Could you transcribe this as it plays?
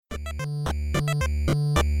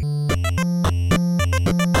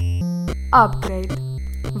Upgrade.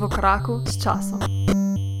 V koraku s časom.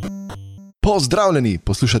 Pozdravljeni,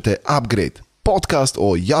 poslušate Upgrade, podcast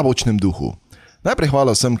o jabolčnem duhu. Najprej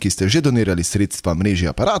hvala vsem, ki ste že donirali sredstva mreži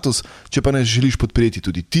Aparatus, če pa ne želiš podpreti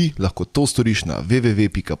tudi ti, lahko to storiš na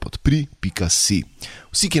www.podpri.si.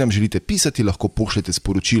 Vsi, ki nam želite pisati, lahko pošljete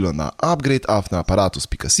sporočilo na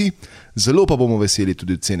upgrade@aparatus.si, zelo pa bomo veseli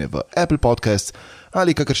tudi ocene v Apple Podcasts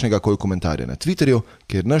ali kakršnega koli komentarja na Twitterju,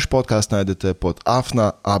 kjer naš podcast najdete pod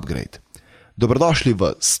 @upgrade. Dobrodošli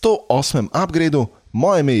v 108. Upgradeu,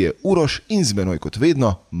 moje ime je Uroš in z menoj kot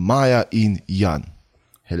vedno Maja in Jan.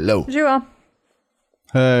 Hello. Živa.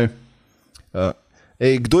 Hej.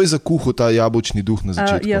 Kdo je zakuhal ta jabolčni duh na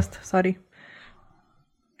začetku? Jaz, sorry.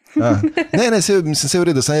 Ne, se v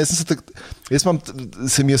redu. Se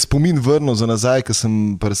mi je spomin vrnil za nazaj, ko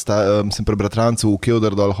sem pri bratrancu v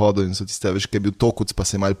Kevdar dol hodil in so tiste, veš, kaj je bil tokuc, pa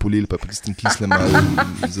se je malo polil, pa pri tistim kislem malo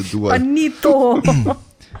zaduval. Pa ni to.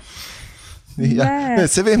 Ne,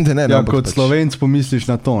 se vem, da ne. Ja, kot Slovenc pomisliš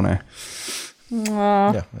na to, ne?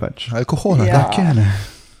 Ja, Pač. alkohola. Ja. Tak je, ne?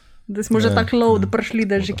 Da smo že tako low, da prišli,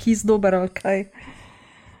 da je že kis dober, ali kaj.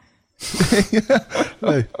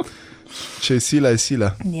 Če je sila, je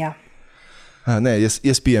sila. Ja, Ne,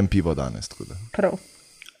 jaz pijem pivo danes. Tako da. prav.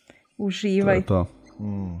 Uživaj. To.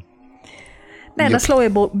 Ne, naslov je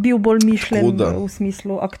bil bolj mišljen Tako da. v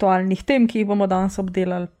smislu aktualnih tem, ki jih bomo danes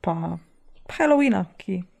obdelali, pa Halloweena,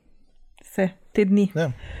 ki se te dni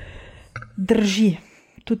Ja. drži,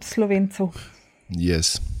 tudi Slovencev.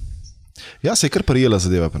 Yes. Ja, se je kar prijela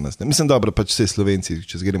zadeva pri nas. Ne? Mislim, dobro, pač vse Slovenci,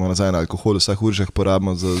 če gremo nazaj na alkohol, vseh uržah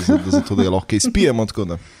porabimo za to, da je lahko izpijemo. Tako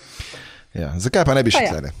da. Ja, zakaj pa ne bi šli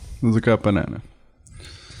ja. tle, ne? Zakaj pa ne?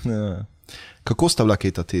 Ja. Kako sta bila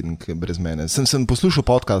kaj ta teden brez mene? Sem poslušal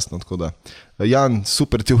podcast, no, tako da. Jan,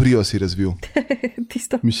 super teorijo si razvil.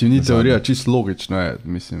 Tisto. Mislim, ni teorija, čisto logično je.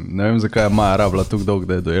 Mislim, ne vem, zakaj je Maja rabila tako dolgo,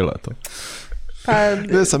 da je dojela to. Pa,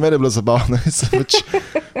 Ne, za mene je bilo zabavno,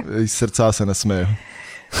 iz srca se nasmejo.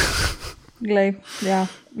 glej, ja,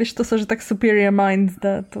 veš, to so že tako superior minds,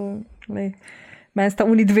 da to, glej, meni sta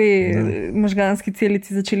oni dve možganski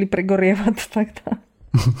celici začeli pregorevati, tako da.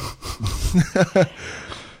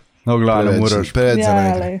 No, glavno, moraš. Preveč za Ja,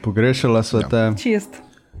 nekaj. glej, Pogrešala sva te. čist.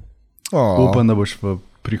 Upam, da boš v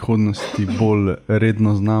prihodnosti bolj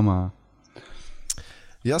redno z nama.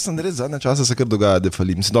 Jaz sem res zadnje čase se kar dogaja, da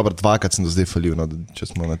falim. Mislim, dobro, dvakrat sem do zdaj falil, no, če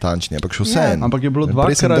smo natančni, ampak še vse. Ampak je bilo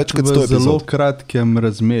Prej sem dvakrat večkrat v 100 zelo epizod. kratkem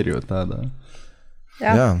razmerju. Tada.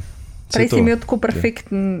 Ja. Ja, Prej saj to. si imel tako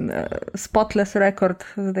perfekten spotless rekord,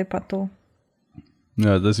 zdaj pa to.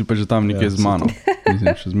 Ja, da si pa že tam nekje Ja, z mano.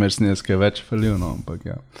 Mislim, še zmer sneskaj več falil, no, ampak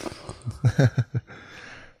ja.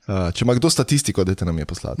 Če ima kdo statistiko, dajte nam je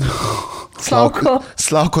poslati.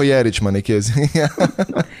 Slavko Jerič ima nekje.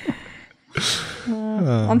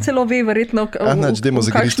 On celo ve verjetno, nič, dajmo v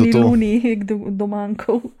zagristi kakšni to. luni je kdo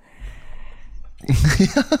manjkal.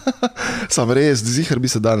 Sam res, zihar bi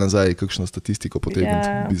se dal nazaj kakšno statistiko potegniti,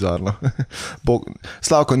 Ja. bizarno.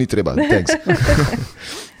 Slavko ni treba, thanks.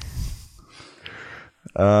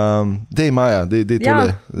 Dej Maja, dej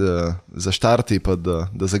tole zaštarti, pa da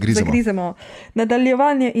zagrizemo. Zagrizemo.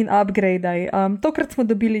 Nadaljevanje in upgrade. Tokrat smo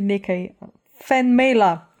dobili nekaj fan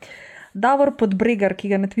maila. Davor Podbregar, ki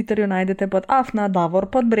ga na Twitterju najdete pod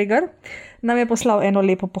Davor Podbregar, nam je poslal eno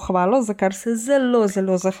lepo pohvalo, za kar se zelo,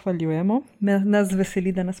 zelo zahvaljujemo. Nas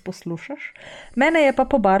veseli, da nas poslušaš. Mene je pa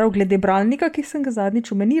pobaral glede bralnika, ki sem ga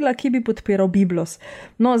zadnjič omenila, ki bi podpiral Biblos.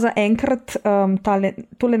 No, za enkrat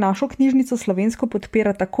tole našo knjižnico slovensko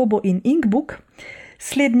podpirata Kobo in Inkbook,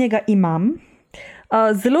 slednjega imam.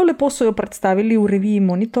 Zelo lepo so jo predstavili v reviji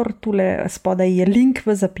Monitor, tule spodaj je link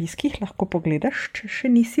v zapiskih, lahko pogledaš, če še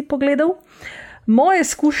nisi pogledal. Moje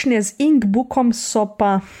izkušnje z Inkbookom so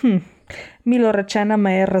pa, milo rečeno,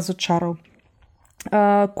 me je razočaral.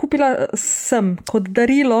 Kupila sem kot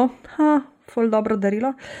darilo, ful dobro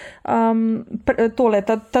darilo,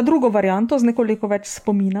 ta drugo varianto z nekoliko več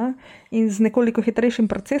spomina in z nekoliko hitrejšim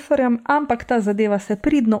procesorjem, ampak ta zadeva se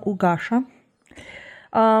pridno ugaša.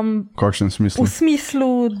 V kakšnem smislu? V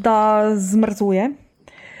smislu, da zmrzuje,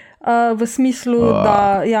 v smislu,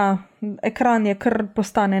 da ja, ekran je kar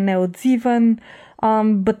postane neodziven,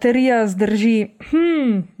 baterija zdrži,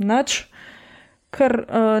 nič, kar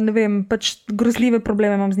ne vem, pač grozljive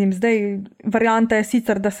probleme imam z njim. Zdaj, varianta je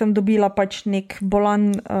sicer, da sem dobila pač nek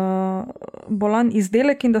bolan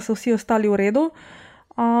izdelek in da so vsi ostali v redu.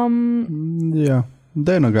 Ja.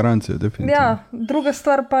 Da je na garancijo, definitivno. Ja, druga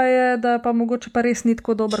stvar pa je, da pa mogoče pa res ni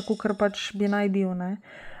tako dober, kakor pač bi naj bil.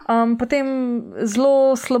 Potem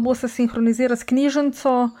zelo slabo se sinhronizira s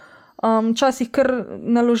knjižnico, Včasih kar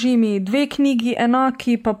naložim 2 knjigi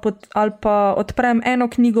enaki, ali pa odprem eno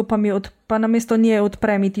knjigo, pa namesto nje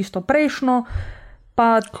odprem tisto prejšnjo,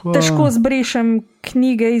 pa težko zbrišem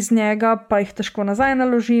knjige iz njega, pa jih težko nazaj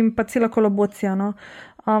naložim, pa cela kolabocija. No.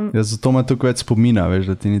 Zato ima tukaj več spomina, veš,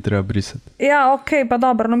 da ti ni treba brisati. Ja, ok, pa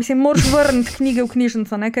dobro, no mislim, moraš vrniti knjige v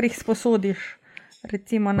knjižnico, ne, ker jih sposodiš,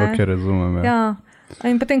 recimo, ne. Ok, razumem, ja.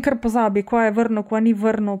 In potem kar pozabi, ko je vrnil, ko ni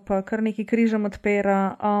vrnil, pa kar neki križem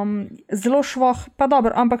odpira. Zelo švoh, pa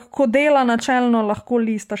dobro, ampak ko dela načelno, lahko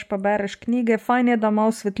listaš pa bereš knjige, fajn je, da ima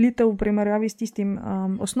osvetlitev v primerjavi s tistim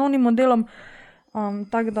osnovnim modelom,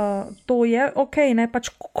 tako da to je ok, ne, pač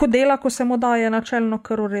ko dela, ko se mu da, je načelno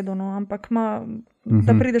kar v redu, no, ampak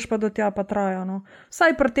da prideš pa do tja, pa traja, no.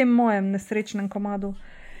 Vsaj pri tem mojem nesrečnem komadu.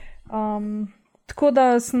 Tako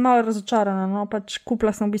da sem malo razočarana, no, pač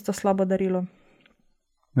kupila sem v bistvu slabo darilo.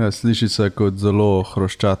 Ja, sliši se kot zelo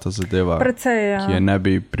hroščata zadeva, precej, ja. Ki je ne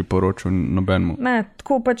bi priporočil nobenemu. Ne,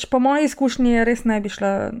 tako pač po moji izkušnji res ne bi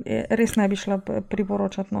šla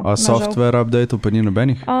priporočati. No, a software update pa ni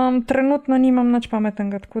nobenih? Trenutno nimam nič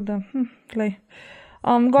pametnega, tako da, glej.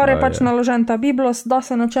 Gor je pač naložen ta Biblos, da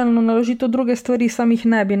se načelno naložiti v druge stvari, sam jih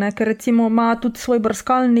ne bi, ne, ker recimo ima tudi svoj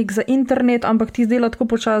brskalnik za internet, ampak ti zdela tako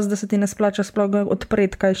počas, da se ti ne splača sploh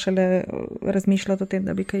odpreti, kaj šele razmišljati o tem,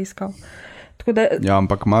 da bi kaj iskal. Da, ja,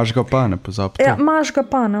 ampak imaš ga pa, ne pozabi. Ja, imaš ga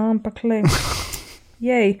pa, ne, ampak lej.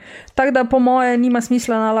 Jej. Tako da po moje nima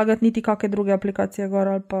smisla nalagati niti kakšne druge aplikacije gor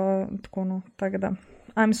ali pa tako, no. Tako da,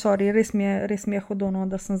 I'm sorry, res mi je hudo, no,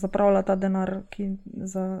 da sem zapravila ta denar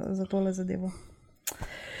za tole zadevo.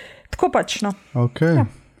 Tako pač, no. Ok. Ja.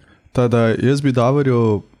 Tada jaz bi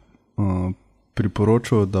Davorju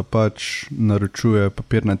priporočil, da pač naročuje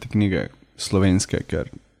papirnate knjige slovenske,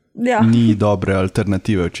 ker ni dobre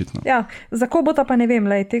alternative, očitno. Ja, za Kobota pa ne vem,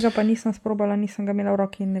 lej, tega pa nisem sprobala, nisem ga imela v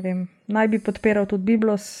roki in ne vem. Naj bi podpiral tudi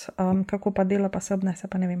Biblos, kako pa dela, pa se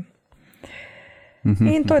obnese, pa ne vem.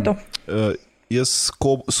 In to je to. Jaz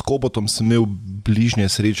s Kobotom sem imel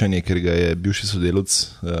bližnje srečanje, ker ga je bivši sodelavec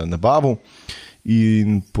nabavil.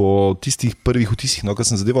 In po tistih prvih vtisih, no, ko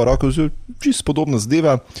sem zadeval roko, čisto podobna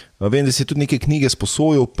zadeva. Vem, da si tudi neke knjige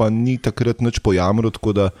sposojil, pa ni takrat nič pojamro, tako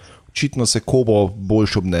da očitno se Kobo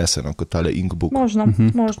boljš obnese, no, kot tale Inkbook. Možno.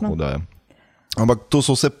 Ampak to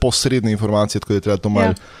so vse posredne informacije, tako da je treba to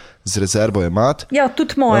malo z rezervo imati. Ja,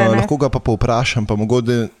 tudi moje, ne. Lahko ga pa povprašam, pa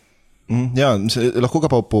mogoče... lahko ga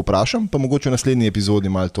pa povprašam, pa mogoče v naslednji epizodi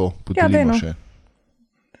malo to podelimo še.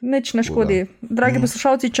 Nič ne škodi. Dragi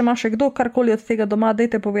poslušalci, če ima še kdo karkoli od tega doma,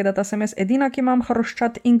 dajte povedati, da sem jaz edina, ki imam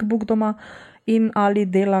hroščat Inkbook doma in ali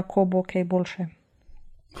dela Kobo kaj boljše.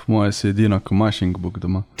 Moje si edina, ko imaš Inkbook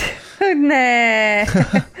doma. Ne.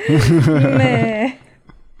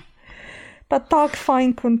 Pa tak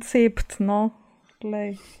fajn koncept, no.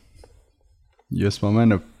 Glej. Jaz pa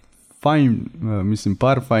mene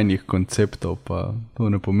par fajnih konceptov, pa to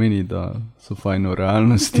ne pomeni, da so fajn v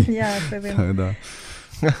realnosti. Ja, se vem.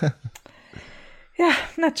 Ja,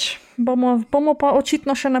 nič. Bomo pa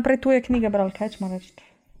očitno še naprej tuje knjige brali, kaj ćemo reči.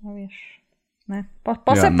 No, veš. Ne. Pa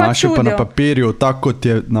se pa naše čudijo. Pa na papirju, tako kot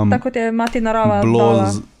je nam mati narava bilo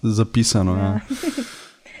zapisano. Ja.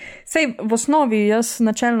 Sej v osnovi jaz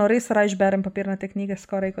načelno res rajš berem papirnate knjige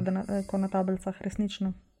skoraj kot na tablicah,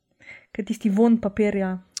 resnično. Ker tisti von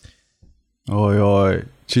papirja.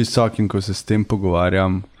 Čisto vsakim, ko se s tem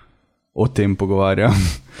pogovarjam,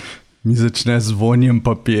 mi začne z vonjem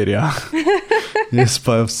papirja. Jaz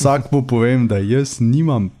pa vsakmu povem, da jaz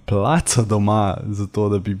nimam placa doma za to,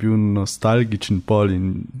 da bi bil nostalgičen pol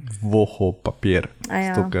in vohal papir.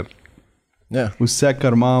 Ja. Zato, ker vse,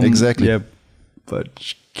 kar imam, je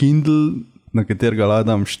pač Kindle, na katerega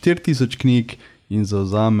ladam 4000 knjig in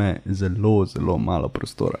zauzame zelo, zelo malo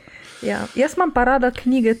prostora. Ja, jaz imam pa rada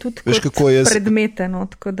knjige tudi kot predmete, no,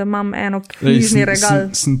 tako da imam eno knjižni regal.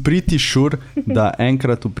 Sem pretty sure, da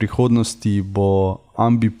enkrat v prihodnosti bo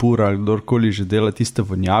Ambipur ali kdorkoli že dela tiste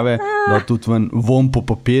vonjave, da tudi von po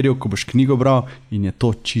papirju, ko boš knjigo bral in je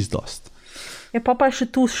to čist dost. Ja, pa še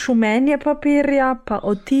tu šumenje papirja, pa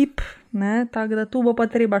otip, ne, tako da tu bo pa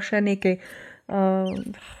treba še nekaj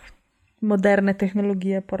moderne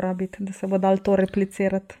tehnologije porabiti, da se bo dal to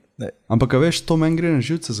replicirati. Ampak, veš, to meni gre na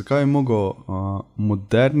živce, zakaj je mogel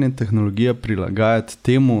moderne tehnologije prilagajati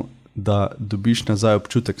temu, da dobiš nazaj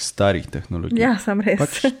občutek starih tehnologij. Ja, sem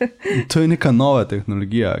res. To je neka nova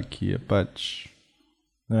tehnologija, ki je pač...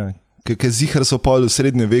 Ja, Ker zihar so pol v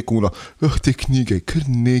srednjem veku, te knjige, kar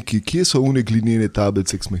neki, kje so une glinene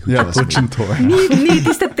tablice, ki smo jih Ja, včasih točno to je. Ni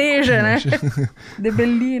tiste teže, ne?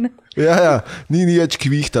 Debeline. Ja, ni več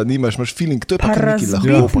kvihta, imaš feeling, to je pa Pa kar neki lahko.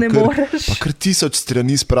 razbit ne moreš. Pa kar 1000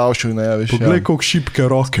 strani spravšal, ne veš. Poglej, koliko šibke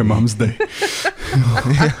roke imam zdaj.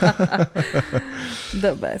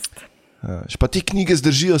 The best. Pa te knjige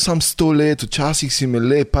zdržijo sam 100 let, včasih si imel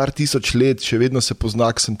le par tisoč let, še vedno se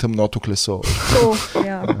pozna, ker sem tam noto klesal. To,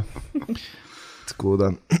 ja. Tako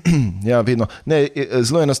da, ja, vedno. Ne,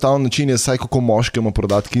 zelo enostaven način je, saj kako moškemu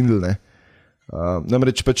prodati Kindle. Ne?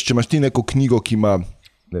 Namreč, če imaš ti neko knjigo, ki ima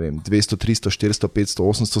ne vem, 200, 300, 400, 500,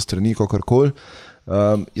 800 strani, kakorkoli,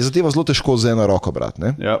 je zadeva zelo težko z eno roko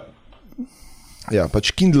brati. Ja. Ja, pač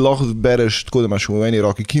Kindle lahko bereš tako, da imaš v eni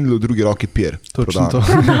roki Kindle, v drugi roki Pier. Točno to.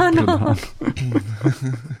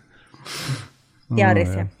 Ja, res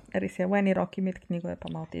je. Res je. V eni roki imeti knjigo je pa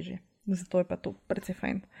malo težje. Zato je pa to precej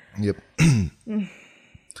fajn. Yep.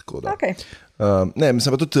 Tako da. Okay. Ne,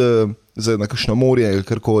 mislim pa tudi za na kakšno morje ali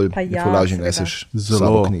karkoli, Pa ja, lažje seveda. neseš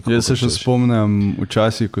Zelo. knjigo. Jaz se še spomnim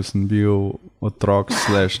včasih, ko sem bil otrok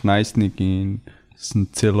 / najstnik in sem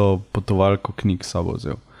celo potovalko knjig s sabo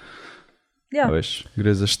vzel. Ja. Veš,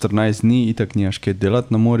 gre za 14 dni, itak nimaš kaj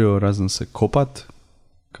delati na morju, razen se kopati,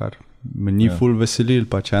 kar me ni ful veselil,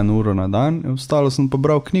 pač 1 uro na dan, ostalo sem pa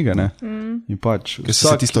bral knjige, ne? In pač Ker si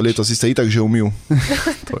se tisto leto si se itak že umil.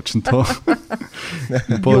 Točno to.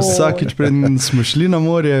 In pa vsakič preden smo šli na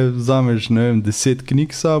morje, vzameš, ne vem, 10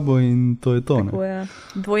 knjig s sabo in to je to, ne? Tako je.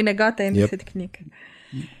 Dvojne gate in 10 knjig.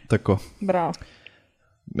 Tako. Bravo.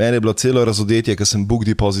 Meni je bilo celo razodetje, ker sem Book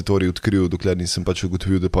Depository odkril, dokler nisem pač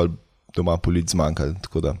ugotovil, da pa doma polic zmanjkali.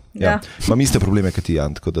 Tako da, ja. Imam iste probleme kot ti,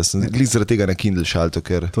 Jan, tako da sem glih zaradi tega na Kindle šalto,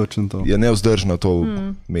 ker Točno to. je nevzdržno to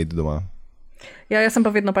imeti doma. Ja, jaz sem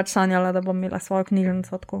pa vedno pač sanjala, da bom imela svojo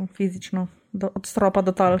knjižnico tako fizično, od stropa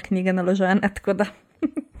do tal knjige naložene, tako da.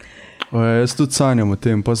 Jaz tudi sanjam o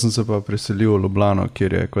tem, pa sem se pa preselil v Ljubljano,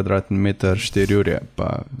 kjer je kvadratni meter 4 ure,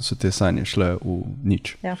 pa so te sanje šle v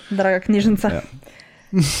nič. Ja, draga knjižnica. Ja.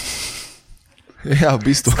 Ja,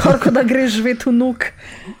 v bistvu. Skoraj da greš živeti v nuk.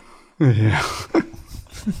 Ja.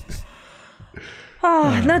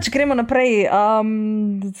 Nač, gremo naprej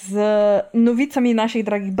z novicami naših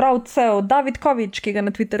dragih bralcev. David Kovič, ki ga na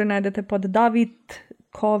Twitterju najdete pod David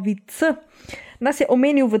Kovic, nas je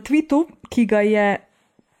omenil v tweetu, ki ga je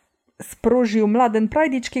sprožil Mladen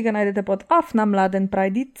Prajdič, ki ga najdete pod Afna Mladen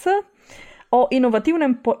Prajdic, o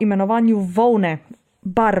inovativnem poimenovanju volne,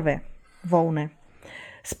 barve volne.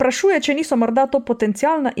 Sprašuje, če niso morda to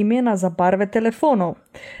potencialna imena za barve telefonov.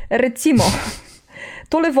 Recimo,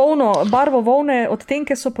 tole volno, barvo volne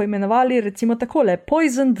odtenke so poimenovali recimo takole,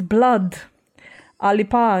 Poisoned Blood, ali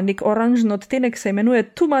pa nek oranžni odtenek se imenuje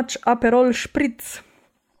Too Much Aperol Spritz.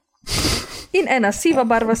 In ena siva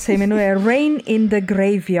barva se imenuje Rain in the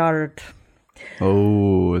Graveyard.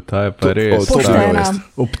 Ta je pa res Poštena.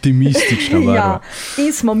 optimistična barva. Ja,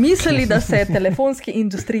 in smo mislili, da se je telefonski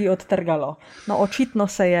industriji odtrgalo. No, očitno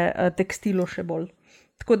se je tekstilu še bolj.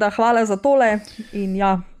 Tako da hvala za tole in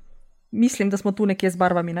ja, mislim, da smo tu nekje z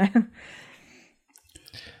barvami, ne?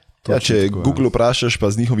 Ja, če Google vprašaš,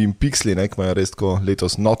 pa z njihovim pixli, ne, ki imajo res tako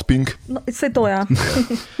letos not pink, No, vse to, ja.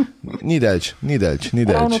 ni delč.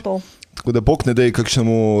 Ravno to. Tako da bog ne dej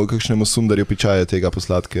kakšnemu sundarju pičaja tega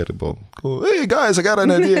poslati, ker bo, hej, guys, I got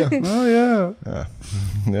an idea.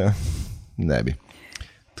 Ja, ne bi.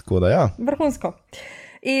 Tako da ja. Vrhunsko.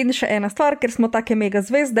 In še ena stvar, ker smo take mega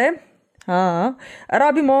zvezde,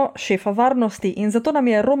 rabimo šefa varnosti in zato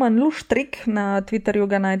nam je Roman Luštrik, na Twitterju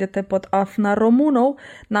ga najdete pod Afna Romunov,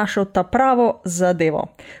 našel ta pravo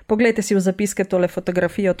zadevo. Poglejte si v zapiske tole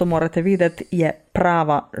fotografijo, to morate videti, je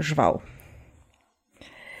prava žval.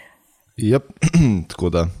 Yep. Tako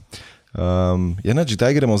da.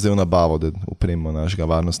 Kdaj gremo zdaj v nabavo, da upremo našega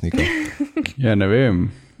varnostnika? Ja, ne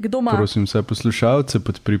vem. Kdo ima? Prosim vse poslušalce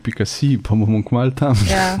pod pri.si, pa bomo kmalu tam.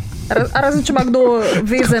 Ja. Razen če ima kdo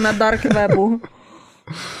veze na dark webu.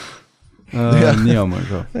 Nijamo,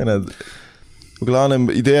 žal. V glavnem,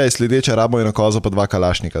 ideja je sledeča, rabimo eno kozo pa 2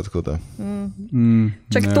 kalašnika. Tako da.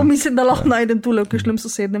 Čak, to mislim, da lahko najdem tule v kakšnem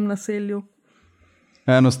sosednem naselju.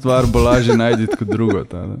 Eno stvar bo lažje najti kot drugo.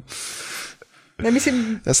 Ne,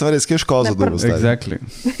 mislim, Jaz sem res, kje škozo dobro stavim. Exactly.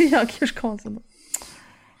 ja, kje škoda.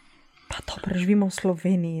 Pa dobro, živimo v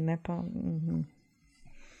Sloveniji, ne pa...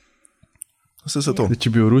 Vse se to. Če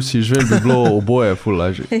bi v Rusiji živeli, bi bilo oboje ful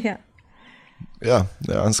lažje. Ja. Ja,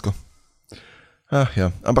 dejansko. Ja.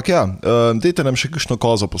 Ampak ja, dajte nam še kakšno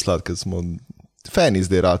kozo poslati, ker smo fani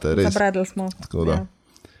zdaj rate, res. Zabredli smo. Tako da.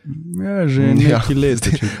 Ja, že neki let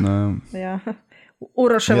očitno. Ja.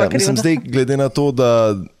 Uroševa Ja, mislim, krivda. zdaj glede na to,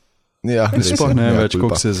 da Ja, Sploh ne vem več,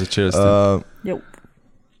 koliko se je začel s tem. Jo.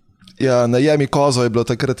 Ja, na Jemi kozo je bilo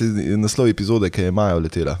takrat naslov epizode, ki je Maja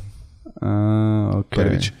letela. Okay.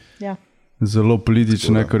 Prvič. Ja. Zelo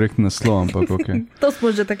politično nekorektno naslov, ampak ok. To smo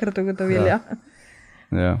že takrat ugotovili. Ja.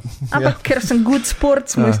 Ja. Ampak ker sem good sport,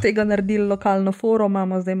 smo iz tega naredili lokalno forum,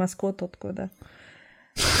 imamo zdaj maskoto.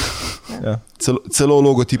 Ja. Celo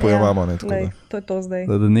logotipo jo imamo. Ne, lej, to je to zdaj.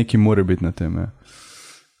 Da nekaj mora biti na tem.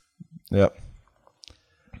 Ja.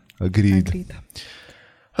 Agreed.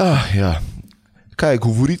 Ja. Kaj,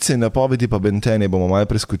 govorice in napovedi pa Bentene bomo malo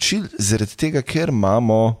preskočili, zaradi tega, ker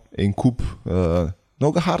imamo en kup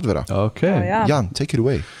novega hardvera. Okay. Ja. Jan, take it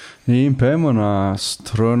away. In pejmo na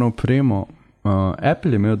strojno opremo.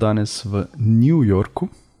 Apple je imel danes v New Yorku,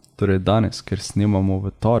 torej danes, ker snemamo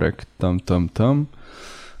v torek,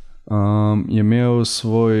 je imel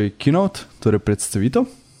svoj keynote, torej predstavitev.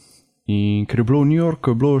 In ker je bilo v New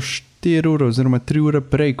Yorku, je bilo 4 ure oziroma 3 ure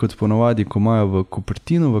prej, kot ponovadi, ko imajo v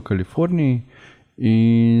Cupertinu v Kaliforniji.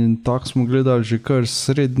 In tako smo gledali že kar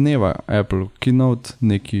sred dneva Apple keynote,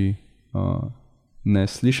 nekaj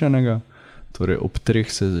neslišanega, torej ob 3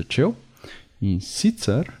 se je začel. In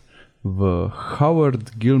sicer v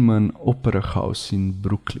Howard Gilman Opera House in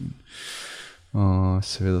Brooklyn.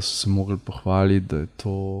 Seveda so se mogli pohvaliti, da je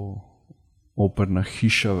to operna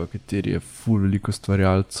hiša, v kateri je ful veliko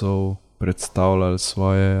stvarjalcev predstavljali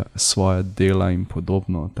svoje dela in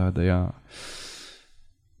podobno. Tako da ja,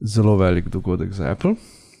 zelo velik dogodek za Apple.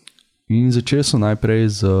 In začeli so najprej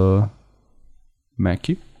z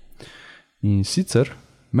Maci. In sicer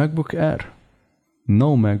MacBook Air.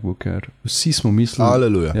 Nov MacBook Air. Vsi smo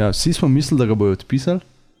mislili, vsi smo mislili, da ga bojo odpisali,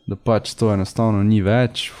 da pač to enostavno ni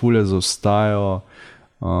več, fulje zaostajajo.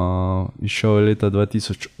 Išel je leta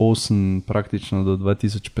 2008, praktično do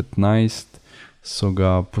 2015 so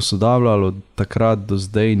ga posodabljali, od takrat do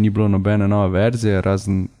zdaj ni bilo nobene nove verzije,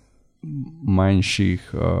 razen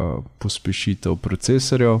manjših pospešitev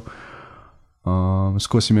procesorjev.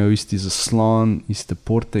 Skozi imel isti zaslon, iste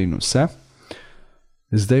porte in vse.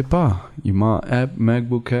 Zdaj pa ima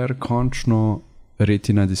MacBook Air končno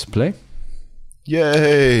Retina display.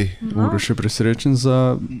 Jej! Uro še presrečen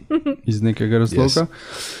iz nekega razloga.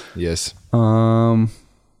 Yes.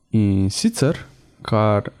 In sicer,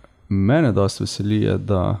 kar mene dosti veseli, je,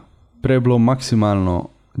 da prej je bilo maksimalno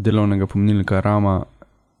delovnega pomnilnika RAM-a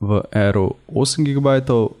v Airu 8 GB,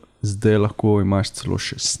 zdaj lahko imaš celo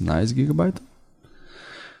 16 GB.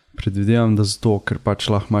 Predvidevam, da zato, ker pač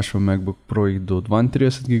lahko imaš v MacBook Pro-jih do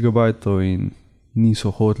 32 GB in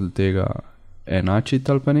niso hoteli tega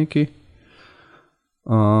enačiti ali pa nekaj.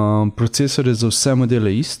 Procesor je za vse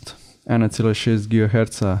modele ist, 1,6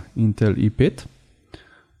 GHz Intel i5.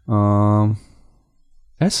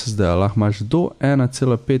 SSD lahko imaš do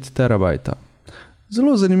 1,5 TB.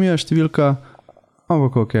 Zelo zanimiva številka,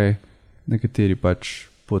 ampak ok, nekateri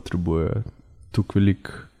pač potrebujejo tukaj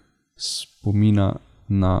veliko spomina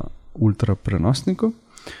na ultra prenosniku.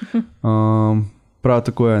 Prav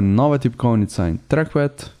tako je nova tipkovnica in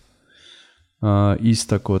trackpad,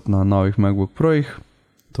 ista kot na novih MacBook Pro-jih,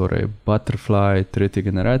 torej Butterfly 3.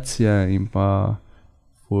 generacije in pa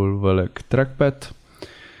full velik trackpad.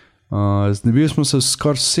 Znebili smo se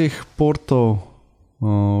skoraj vseh portov,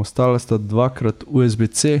 ostala sta 2x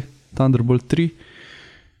USB-C, Thunderbolt 3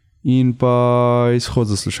 in pa izhod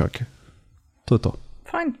za slušalke. To je to.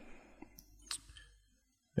 Fajn.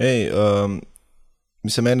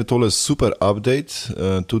 Mislim, meni je tole super update,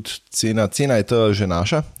 tudi cena je ta že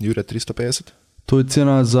naša, Jure 350. To je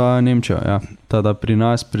cena za Nemčijo, ja. Tada pri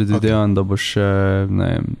nas predvidevam, da bo še, ne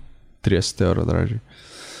vem, 30 € dražji.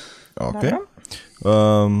 Ok.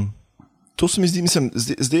 To se mi zdi, mislim,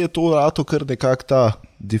 zdaj je to rato kar nekak ta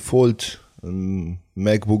default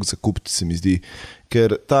MacBook za kupiti, se mi zdi.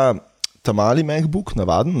 Ker ta mali MacBook,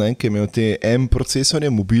 navaden, ne, ki je imel te M procesorje,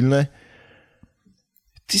 mobilne,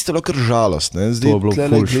 tisto je kar žalost. Ne. Zdaj, to je bilo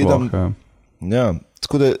ful šloh, ja. Ja,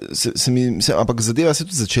 tako da ampak zadeva se je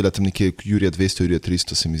tudi začela tam nekje Jurija 200, Jurija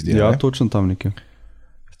 300, se mi zdi. Ja, ne? Točno tam nekje.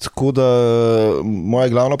 Tako da moje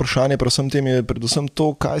glavno vprašanje je predvsem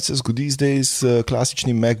to, kaj se zgodi zdaj s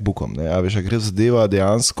klasičnim MacBookom. Ne? A veš, a gre zadeva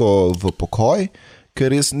dejansko v pokoj,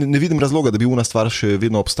 ker jaz ne vidim razloga, da bi una stvar še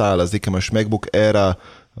vedno obstajala. Zdaj, ko imaš MacBook Aira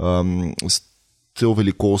s to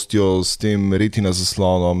velikostjo, s tem Retina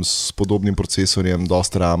zaslonom, s podobnim procesorjem,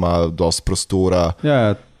 dost RAM-a, dost prostora.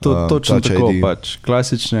 Ja, točno tako pač.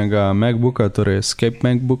 Klasičnega MacBooka, torej Escape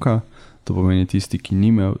MacBooka, to pomeni tisti, ki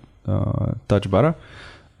ni imel touch bara,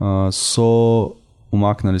 so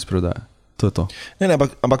umaknili iz prodaje. To je to. Ne,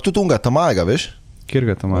 ampak tudi unga, tamajega, veš? Kjer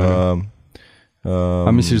ga tamajega?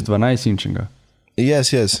 A misliš 12-inčnega?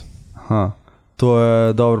 Yes. Aha, to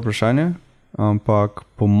je dobro vprašanje. ampak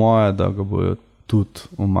po moje, da ga bojo tudi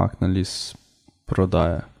umaknili iz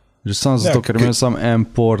prodaje. Že sam zato, ker imel sam en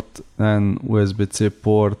port, en USB-C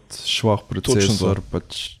port, švah procesor,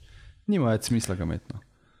 pač nima več smisla ga imeti. No.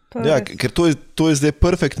 Ja, ker to je zdaj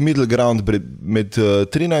perfect middle ground med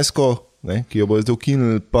 13-ko, ki jo bojo zdaj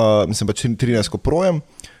ukinili, pa mislim pač 13-ko Projem,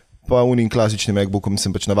 pa unim klasičnim MacBookom,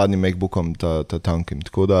 mislim pač navadnim MacBookom, ta tankim.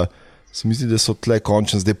 Tako da se mi zdi, da so tle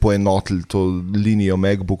končno zdaj poenotili to linijo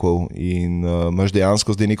MacBookov in imaš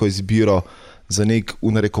dejansko zdaj neko izbiro za nek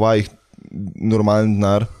v narekovajih normalen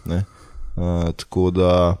denar. Tako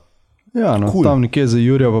da... Ja, no, cool. Tam nekje za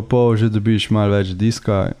Jurja pa pol že dobiš malo več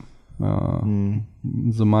diska,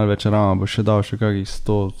 za malo več rama bo še dal še kakih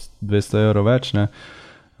 100-200 evrov več, ne.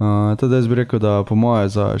 Teda jaz bi rekel, da po moje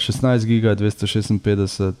za 16 giga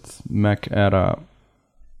 256 Mac Era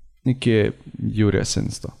nekje Jurja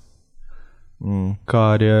 700.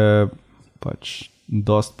 Kar je pač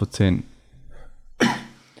dost poceni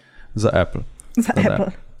za Apple. Za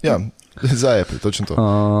Apple. Ja, za Apple, točno to.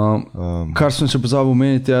 Kar sem še pozabil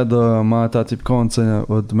omeniti je, da ima ta tipkovnica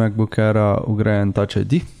od MacBook Aira ugrajen Touch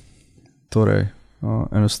ID. Torej,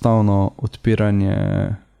 enostavno odpiranje,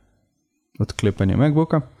 odklepanje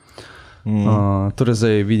MacBooka. Torej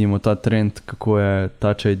zdaj vidimo ta trend, kako je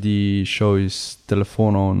Touch ID šel iz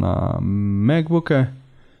telefonov na MacBooke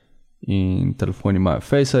in telefoni imajo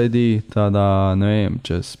Face ID, tada ne vem,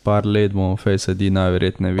 čez par let bomo Face ID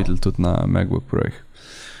najverjetneje videli tudi na MacBook Projih.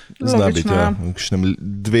 Zna biti, ja. V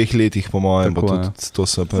 2 letih po mojem bo tudi to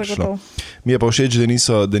se prišlo. Mi je pa všeč,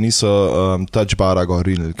 da niso touch bara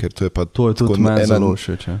govorili, ker to je pa to je tudi meni zelo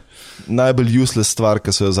všeč. Najbolj useless stvar,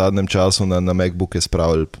 ki so jo v zadnjem času na MacBooke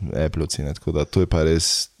spravili Appleovci, tako da to je pa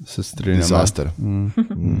res disaster.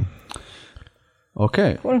 Ok,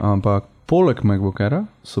 ampak poleg MacBook Aira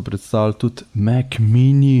so predstavili tudi Mac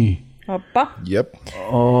Mini. Opa. Yep.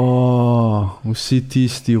 Vsi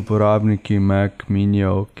tisti uporabniki Mac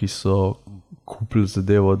Minijev, ki so kupili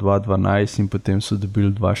zadevo 2012 in potem so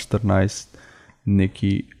dobili 2014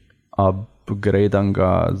 neki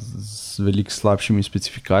upgradenga z veliko slabšimi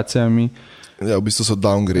specifikacijami. Ja, v bistvu so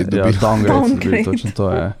downgrade dobili. Ja, downgrade so dobili, točno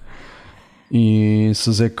to je. In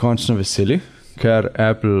so zdaj končno veseli, ker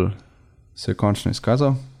Apple se je končno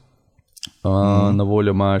izkazal. Na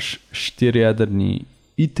voljo imaš 4-jedrni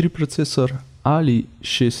i3 procesor ali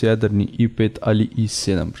 6-jedrni i5 ali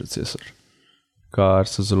i7 procesor, kar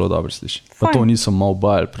se zelo dobro sliši. Pa to niso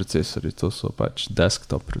mobile procesori, to so pač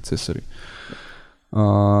desktop procesori.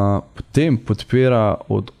 Potem podpira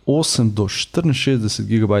od 8 do 64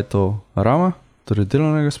 GB RAM-a, torej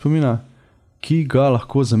delovnega spomina, ki ga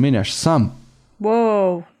lahko zamenjaš sam.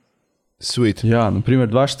 Wow. Sweet. Ja, naprimer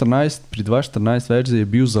pri 2.14 verziji je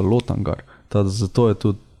bil zelo tangar, zato je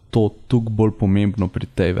tudi to tukaj bolj pomembno pri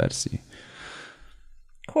tej verziji.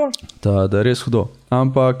 Cool. Da je res hudo.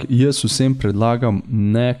 Ampak jaz vsem predlagam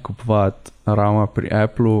ne kupovati RAM-a pri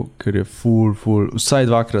Applu, ker je vsaj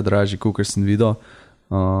 2-krat dražji, kot sem videl,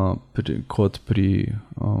 kot pri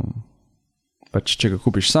pač če ga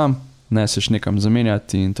kupiš sam, neseš nekam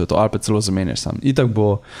zamenjati in to je to, ali pa celo zamenjaš sam. Itak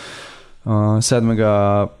bo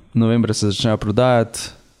 7. novembra se začnejo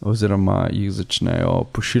prodajati oziroma jih začnejo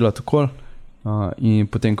pošiljati okoli. In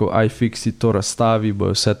potem, ko iFixi to razstavi,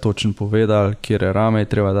 bojo vse točno povedali, kjer je rame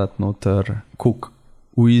treba dati noter, koliko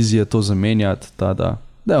v easy je to zamenjati, da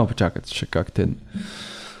dajmo počakati še kak teden.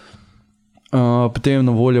 Potem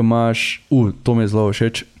na voljo imaš, to mi je zelo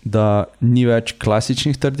všeč, da ni več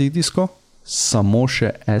klasičnih trdih diskov, samo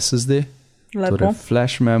še SSD, torej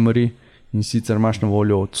flash memory, in sicer imaš na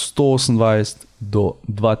voljo od 128 do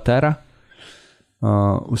 2 tera.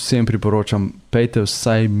 Vsem priporočam, pejte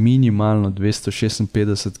vsaj minimalno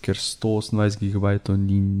 256, ker 128 GB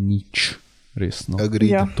ni nič, resno.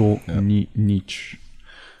 Ja. To ni nič.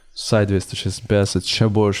 Vsaj 256, še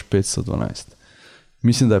boš 512.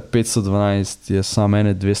 Mislim, da je 512 je samo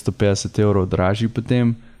 250 evrov dražji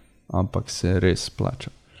potem, ampak se res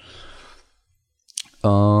plača.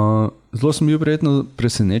 Zelo sem bil prijetno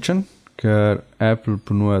presenečen, ker Apple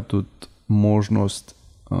ponuja tudi možnost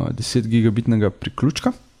 10 gigabitnega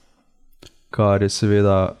priključka, kar je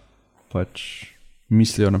seveda pač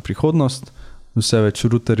mislijo na prihodnost. Vse več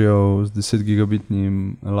routerjev z 10 gigabitnim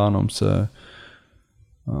LANom se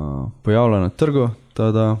pojavlja na trgu,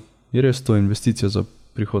 tada je res to investicija za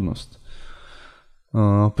prihodnost.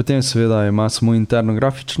 Potem seveda ima samo interno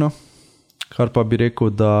grafično, kar pa bi rekel,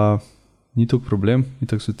 da ni tok problem,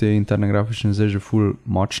 itak so te interne grafične zdaj že ful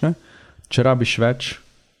močne. Če rabiš več,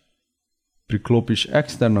 priklopiš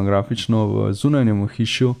eksterno grafično v zunanjem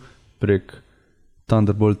ohišju prek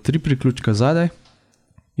Thunderbolt 3 priključka zadaj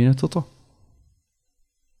in je to.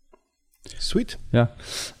 Sweet. Ja.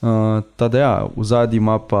 V zadnji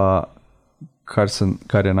ima pa,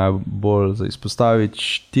 kar je najbolj za izpostaviti,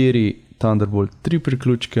 4 Thunderbolt 3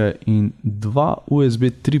 priključke in 2 USB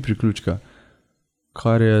 3 priključka,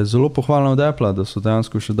 kar je zelo pohvalno od Apple, da so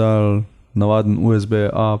dejansko še dali navaden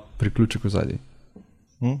USB-A priključek v zadnji.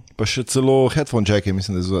 Pa še celo headphone jack,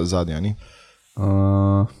 mislim, da je zadnja, ni?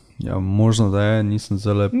 Ja, možno, da je, nisem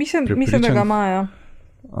zelo Mislim, prepričan. da ga imajo.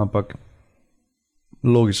 Ampak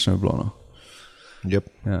logično je bilo, no. Yep.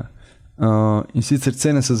 Ja. In sicer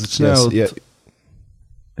cene se začnejo od...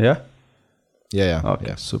 Ja? Ja.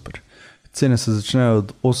 Okay, super. Cene se začnejo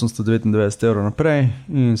od 899 evrov naprej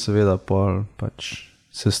in seveda pač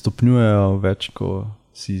se stopnjujejo več, ko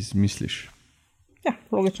si izmisliš. Ja,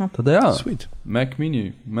 logično. Tada ja, Sweet. Mac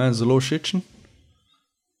Mini, meni zelo všečen.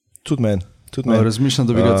 Tudi meni. Razmišljam,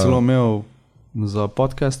 da bi ga celo imel za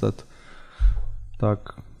podcastat.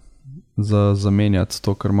 Tak, za zamenjati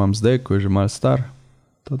to, kar imam zdaj, ko je že malo star.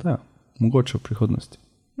 Tada ja, mogoče v prihodnosti.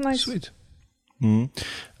 Nice. Sweet.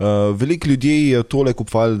 Veliko ljudi je tole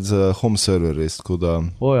kupovali za home server, res, tako da...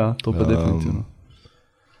 Ja, to pa definitivno.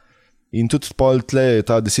 In tudi pol tle je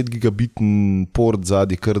ta 10 gigabitni port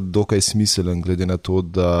zadnji kar dokaj smiselen, glede na to,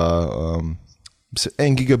 da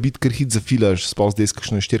 1 gigabit kar hit zafilaš, sploh zdaj s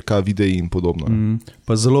kakšne 4K videi in podobno.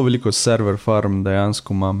 Pa zelo veliko server farm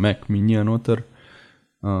dejansko ima Mac Mini noter,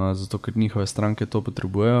 zato ker njihove stranke to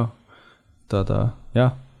potrebujejo. Tada,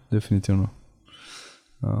 ja, definitivno.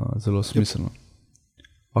 Zelo smiselno.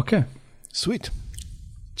 Ok. Sweet.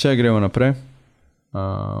 Če gremo naprej,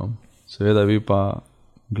 seveda bi pa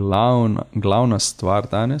glavna stvar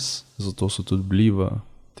danes, zato so tudi bili v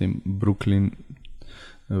tem Brooklyn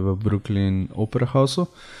Opera Houseu,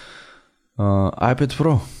 iPad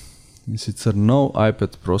Pro. In sicer nov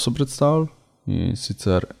iPad Pro so predstavili, in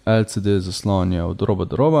sicer LCD zaslon je od roba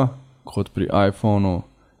do roba, kot pri iPhoneu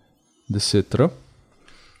 10R.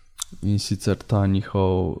 In sicer ta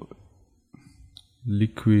njihov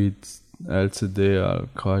Liquid LCD ali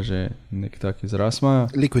kaže nek tak izraz imajo.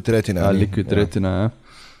 Liquid Retina. Liquid Retina, ja.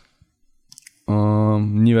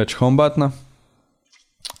 Ni več HomeButton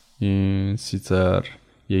in sicer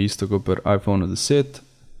je isto kot pri iPhone 10,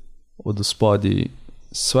 od spodaj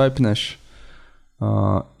swipneš,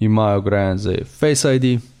 imajo grajen zdaj Face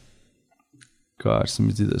ID, kar se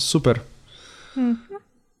mi zdi, da je super.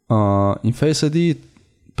 In Face ID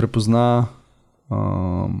prepozna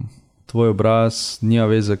tvoj obraz, nima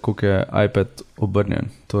veze, koliko je iPad obrnjen.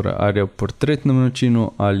 Torej, ali je v portretnem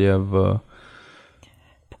načinu, ali je v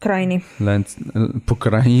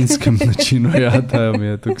pokrajinskem načinu, ja, da mi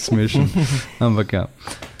je tukaj smešen. Ampak ja.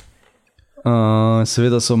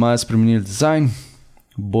 Seveda so malo spremenili dizajn,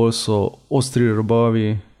 bolj so ostri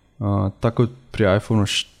robovi, tako pri iPhone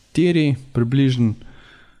 4 približno.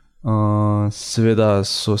 Seveda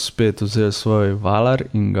so spet vzeli svoj valar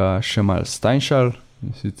in ga še malo stanjšali,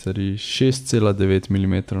 in sicer iz 6,9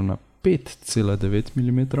 mm na 5,9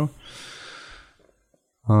 mm.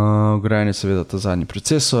 Vgrajen je seveda ta zadnji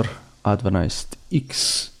procesor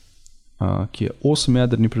A12X, ki je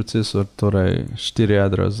 8-jadrni procesor, torej 4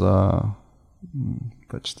 jadra za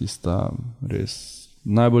pač tista res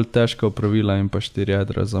najbolj težka opravila in pa 4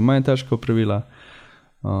 jadra za manj težka opravila.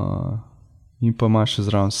 In pa ima še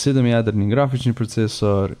zraven 7-jadrni grafični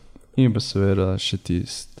procesor in pa seveda še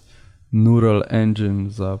tist Neural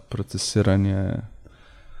Engine za procesiranje,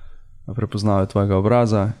 prepoznave tvojega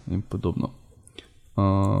obraza in podobno.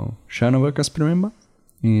 Še ena velika sprememba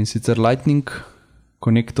in sicer Lightning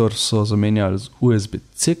konektor so zamenjali z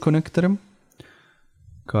USB-C konektorjem,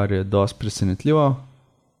 kar je dosti presenetljivo,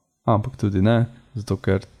 ampak tudi ne, zato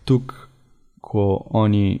ker tukaj, ko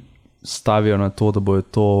oni stavijo na to, da bojo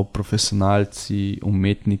to profesionalci,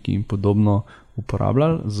 umetniki in podobno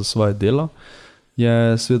uporabljali za svoje delo,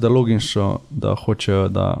 je seveda logično, da hočejo,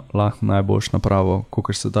 da lahko najboljš napravo,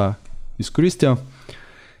 kakor se da, izkoristijo.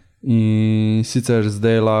 In sicer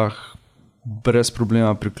zdaj lahko brez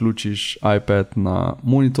problema priključiš iPad na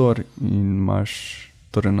monitor in imaš,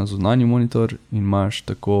 torej na zunanji monitor, in imaš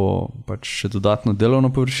tako pač še dodatno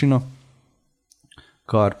delovno površino,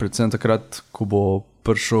 kar predvsem takrat, ko bo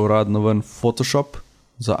prišel uradno ven Photoshop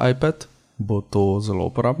za iPad, bo to zelo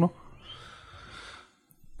uporabno.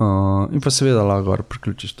 In pa seveda lahko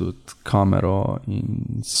priključiš tudi kamero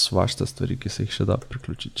in svašta stvari, ki se jih še da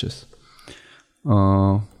priključiti čez.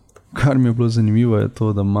 Kar mi je bilo zanimivo je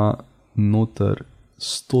to, da ima noter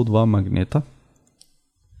 102 magneta.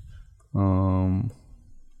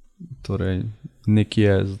 Torej, nekaj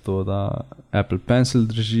je za to, da Apple Pencil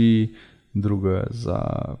drži, drugo je za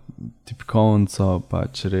tipkovnico, pa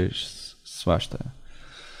če reš svašta je.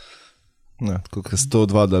 No, tako kot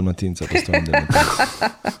 102 dalmatinca postavim dalmatinca.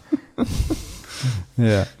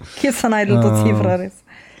 Ja. Kje so najdel to cifra res?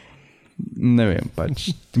 Ne vem,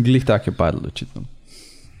 pač glih tak je padlo očitno.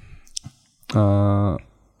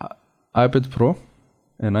 iPad Pro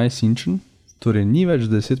 11-inčen, torej ni več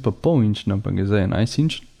 10,5 inčen, ampak je zdaj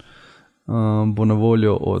 11-inčen. Bo na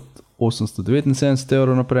voljo od 879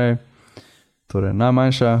 evrov naprej, torej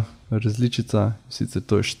najmanjša različica, sicer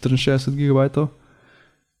to je 64 GB.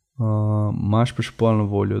 Imaš pa še pol na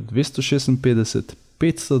voljo 256,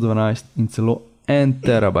 512 in celo 1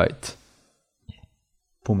 terabajt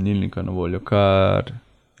pomnilnika na voljo, kar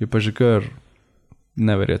je pa že kar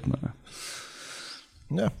neverjetno. Ne?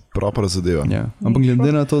 Ja, proper zadeva. Ja. Ampak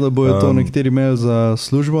glede na to, da bojo to nekateri imeli za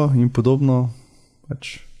službo in podobno,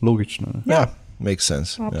 pač logično. Ne? Ja, makes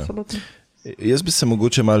sense. Absolutno. Ja. Jaz bi se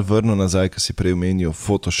mogoče malo vrnil nazaj, ko si prej omenil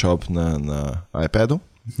Photoshop na iPadu.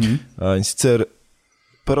 In sicer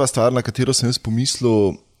prva stvar, na katero sem jaz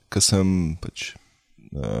pomislil, ko sem pač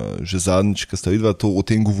že zadnjič, ko sta vidva o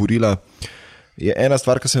tem govorila, je ena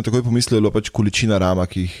stvar, ko sem takoj pomislil, je pač količina rama,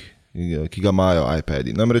 ki ga imajo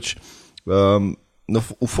iPadi. Namreč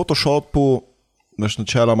v Photoshopu imaš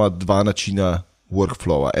načeloma dva načina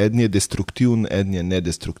workflowa. Eden je destruktiven, eden je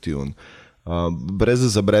nedestruktiven. Brez da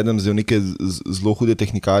zabredem zdaj v neke zelo hude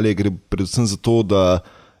tehnikalije, gre predvsem za to, da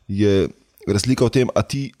je razlika v tem, a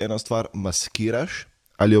ti eno stvar maskiraš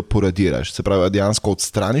ali jo poradiraš. Se pravi, dejansko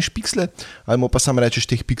odstraniš piksle, ali mu pa sam rečeš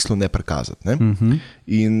teh pikslov ne prikazati. Ne?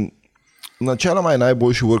 In načeloma je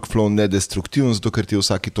najboljši workflow nedestruktiven, zato ker ti v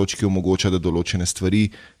vsaki točki omogoča, da določene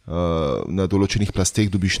stvari na določenih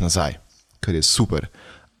plasteh dobiš nazaj, kar je super.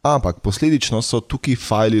 Ampak posledično so tukaj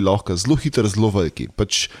fajli lahko zelo hitro, zelo veliki.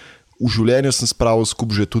 Pač v življenju sem spravil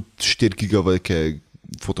skupaj že tudi 4 giga velike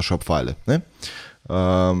Photoshop file.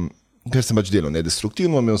 Ker sem pač delal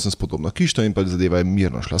nedestruktivno, imel sem spodobno kišto in pač zadeva je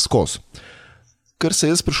mirno šla skozi. Kar se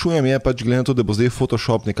jaz sprašujem je pač, glede na to, da bo zdaj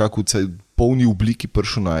Photoshop nekako v polni obliki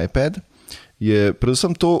prišel na iPad, je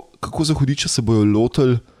predvsem to, kako za hudiča se bojo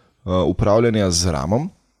lotili upravljanja z ramom.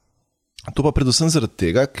 To pa predvsem zaradi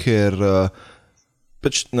tega, ker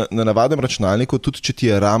pač na navadnem računalniku, tudi če ti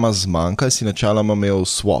je rama zmanjka, si načeloma imel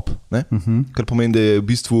swap. Kar pomeni, da je v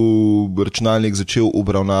bistvu računalnik začel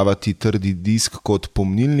obravnavati trdi disk kot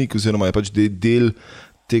pomnilnik, oziroma je pač del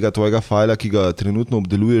tega tvojega fajla, ki ga trenutno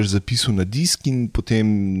obdeluješ, zapisal na disk in potem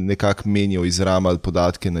nekako menjal iz rama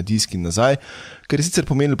podatke na disk in nazaj, kar je sicer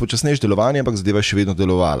pomenilo počasnejše delovanje, ampak zadeva še vedno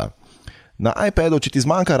delovala. Na iPadu, če ti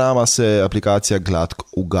zmanjka rama, se aplikacija gladko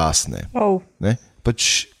ugasne.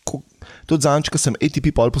 Pač tudi zanč, ko sem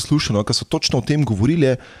ATP pol poslušal, ko so točno o tem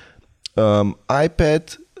govorili,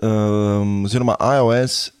 iPad oziroma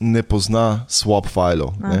iOS ne pozna swap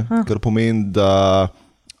filov, kar pomeni, da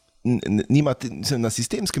na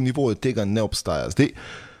sistemskem nivoju tega ne obstaja. Zdaj,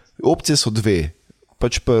 opcije so dve.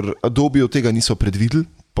 Pač pri Adobe tega niso predvideli,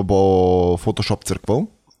 pa bo Photoshop crkval.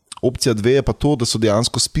 Opcija dve je pa to, da so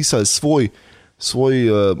dejansko spisali svoj,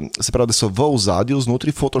 se pravi, da so v ozadju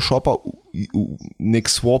znotraj Photoshopa nek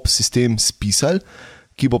swap sistem spisali,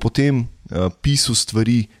 ki bo potem pisal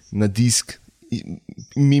stvari na disk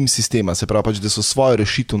mimo sistema, se pravi, pač, da so svojo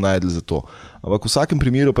rešitev najdli za to. Ampak v vsakem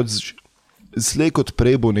primeru pač slej kot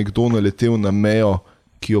prej bo nekdo naletel na mejo,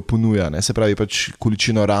 ki jo ponuja, ne? Se pravi pač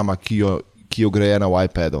količino rama, ki je ograjena v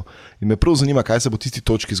iPadu. In me prav zanima, kaj se bo v tisti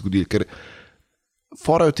točki zgodilo, ker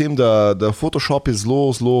fora je v tem, da Photoshop je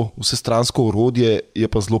zelo vsestransko orodje, je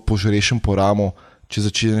pa zelo požrešen po ramu, če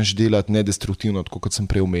začneš delati nedestruktivno, tako kot sem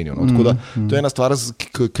prej omenil. No. Tako da to je ena stvar,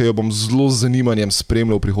 ki jo bom zelo z zanimanjem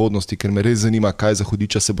spremljal v prihodnosti, ker me res zanima, kaj za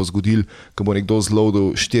hudiča se bo zgodil, ko bo nekdo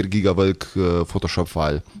zloadil 4 giga velik Photoshop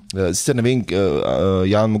file. Sicer ne vem,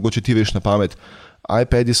 Jan, mogoče ti veš na pamet,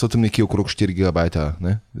 iPadi so tam nekje okrog 4 gigabajta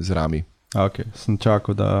z rami. Ok, sem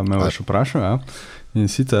čakal, da me boš vprašal. Ja. In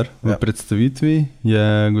sicer v predstavitvi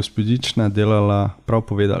je gospodična delala, prav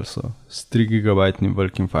povedali so, s 3 gigabajtnim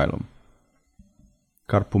velikim filom.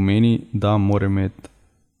 Kar pomeni, da mora imeti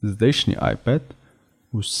zdajšnji iPad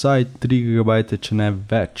vsaj 3 GB, če ne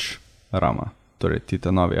več rama, torej ti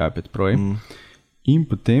ta novi iPad Pro. In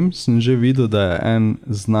potem sem že videl, da je en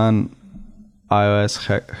znan iOS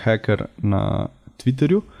hacker na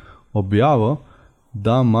Twitterju objavil,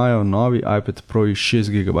 da imajo novi iPad Pro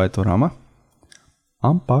 6 GB rama,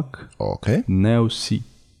 ampak ne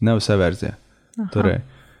vse verzije. Torej,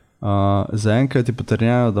 zaenkrat je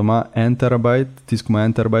potrjeno, da ima 1 terabajt, tisto ima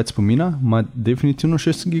 1 terabajt spomina, ima definitivno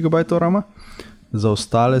 6 GB rama, za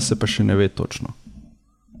ostale se pa še ne ve točno.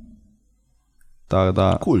 Tako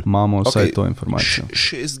da imamo vsaj to informacijo.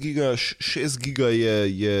 6 GB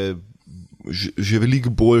je že veliko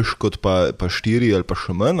boljš kot pa 4 ali pa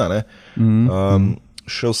še manj.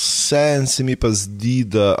 Še vsem se mi pa zdi,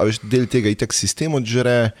 da del tega itak sistem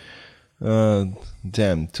odžere,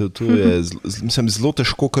 To je zelo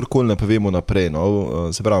težko karkoli ne povemo naprej.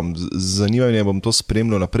 No. Se pravi, z zanimanjem bom to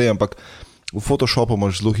spremljal naprej, ampak v Photoshopu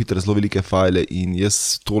imaš zelo hitre, zelo velike fajle in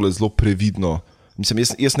jaz tole zelo previdno. Mislim,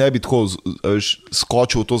 jaz ne bi tako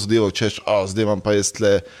skočil v to zadevo, češ, zdaj vam pa jaz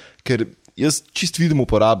tle, ker jaz čist vidim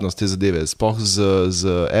uporabnost te zadeve, sploh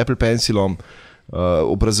z Apple Pencilom,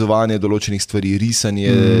 obrazovanje določenih stvari,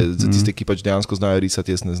 risanje, za tiste, ki pač dejansko znajo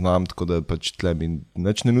risati, jaz ne znam, tako da pač tle mi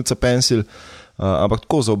nič ne nuca pencil, ampak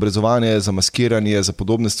tako za obrazovanje, za maskiranje, za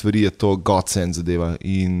podobne stvari je to godsend zadeva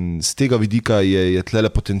in z tega vidika je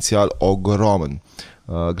tlele potencial ogromen.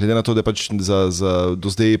 Glede na to, da pač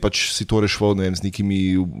do zdaj pač si to rešval, ne vem, z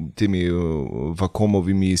nekimi temi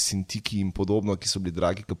vakomovimi sintiki in podobno, ki so bili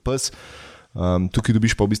dragi kot pes, tukaj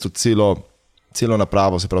dobiš pa v bistvu celo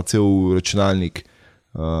napravo, se pravi cel računalnik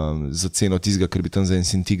za ceno tistega, ker bi tam za en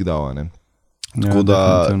sintik dal. Ne? Tako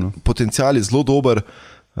da potencial je zelo dober,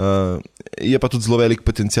 je pa tudi zelo velik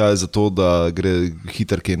potencial za to, da gre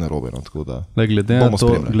hiter kaj narobe. No? Tako da glede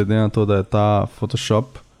na to, da je ta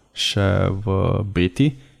Photoshop še v beti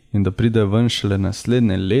in da pride ven šele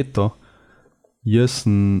naslednje leto, jaz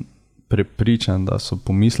sem prepričan, da so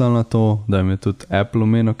pomislili na to, da jim je tudi Apple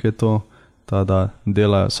omenil, kaj je to, da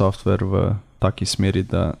delajo software v taki smeri,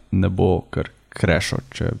 da ne bo kar crashal,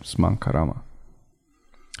 če zmanjka rama.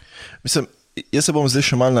 Mislim, jaz se bom zdaj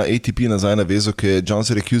še malo na ATP nazaj navezal, ker je John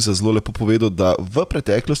Siracusa zelo lepo povedal, da v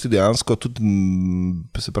preteklosti dejansko tudi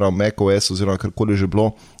se pravi macOS oziroma karkoli že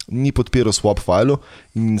bilo, ni podpiral swap file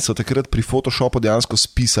in so takrat pri Photoshopu dejansko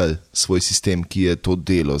spisali svoj sistem, ki je to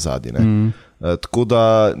delo zadnji. Tako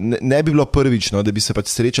da ne bi bilo prvič, no, da bi se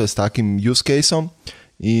pač srečali s takim use caseom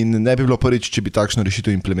in ne bi bilo prvič, če bi takšno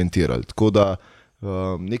rešitev implementirali. Tako da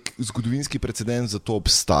nek zgodovinski precedens za to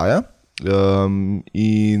obstaja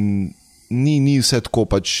in ni vse tako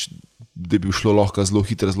pač, da bi šlo lahko zelo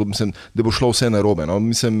hitro, mislim, da bo šlo vse narobe. No?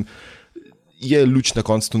 Mislim, je luč na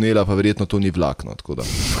koncu tunela, pa verjetno to ni vlak. No? Tako da.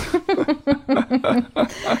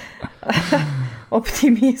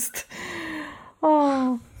 Optimist.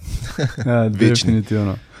 Ja,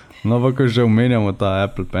 definitivno. No, pa ko že omenjamo ta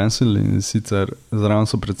Apple Pencil in sicer zraven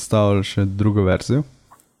so predstavili še drugo verzijo,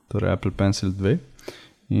 torej Apple Pencil 2.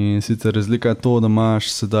 In sicer razlika je to, da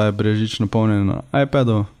imaš sedaj brezžično polnjenje na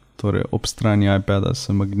iPadu, torej ob strani iPada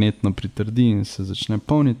se magnetno pritrdi in se začne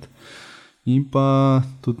polniti. In pa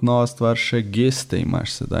tudi nova stvar, še geste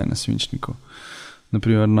imaš sedaj na svinčniku.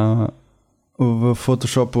 Naprimer v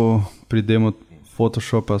Photoshopu, pri demo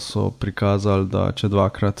Photoshopa so prikazali, da če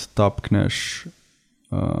dvakrat tapkneš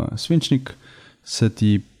svinčnik, se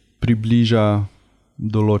ti približa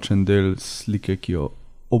določen del slike, ki jo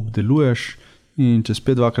obdeluješ in če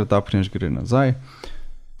spet dvakrat tapkneš, gre nazaj.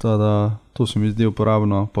 Tada, to se mi zdi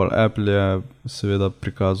uporabno. Pol Apple je seveda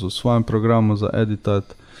prikazal v svojem programu za editat,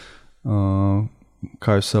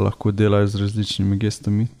 kaj vse lahko delajo z različnimi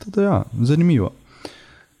gestami. Tada ja, zanimivo.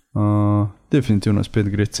 Definitivno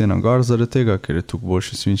spet gre cena gor zaradi tega, ker je tukaj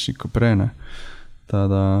boljši svinčnik kot prej.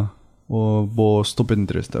 Tada bo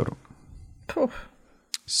 135 €.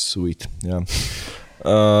 Sweet, ja.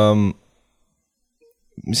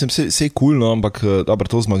 Mislim, vse je cool, no, ampak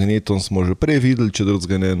dobro, to z magnetom smo že prej videli, če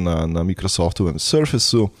drugega ne na Microsoftovem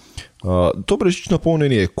Surfaceu. To brezžično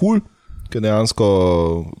polnjenje je cool, ker dejansko,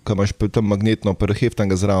 ko imaš tam magnetno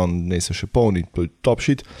preheftanega zraven, ne se še polni, to je top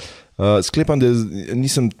shit. Sklepam, da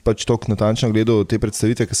nisem pač toliko natančno gledal te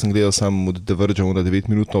predstavitve, ker sem gledal samo od The Verge na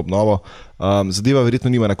 9-minutno obnovo. Zadeva verjetno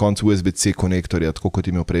nima na koncu USB-C konektorja, tako kot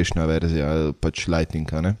imel prejšnja verzija, pač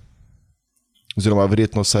Lightninga, ne? Oziroma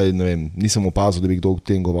verjetno vsaj, ne vem, nisem opazil, da bi kdo o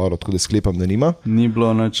tem govoril, tako da sklepam, da nima. Ni bilo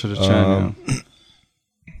nič rečeno.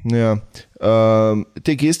 Ja.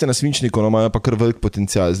 Te geste na svinčniku imajo pa kar velik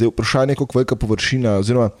potencial. Zdaj vprašanje, koliko velika površina,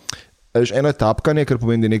 oziroma eno je tapkanje, kar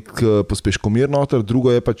pomeni, da je nek pospeškomir noter,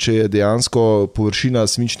 drugo je pa, če je dejansko površina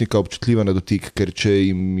svinčnika občutljiva na dotik, ker če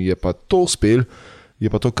jim je pa to uspel,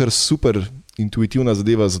 je pa to kar super intuitivna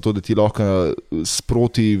zadeva za to, da ti lahko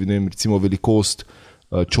sproti, ne vem, recimo velikost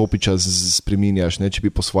čopiča spreminjaš, ne, če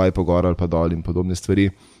bi po svoje pogor ali pa dol in podobne stvari.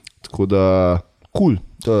 Tako da, cool.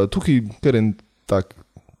 Tukaj kar en tak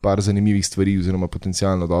par zanimivih stvari oziroma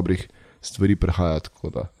potencialno dobrih stvari prehaja,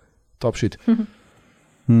 tako da, top shit.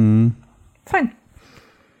 Fajn.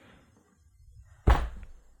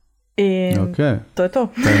 In Okay. to je to.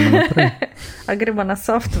 A gremo na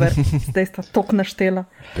software, zdaj sta tok naštela.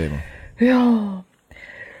 Ja.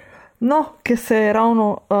 No, ker se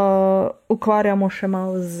ravno ukvarjamo še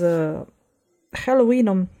malo z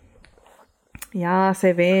Halloweenom. Ja,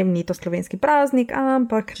 saj vem, ni to slovenski praznik,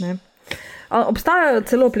 ampak ne. Obstajajo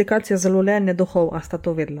celo aplikacije za lovljenje duhov, a sta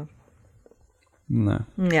to vedela? Ne.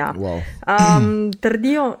 Ja. Wow.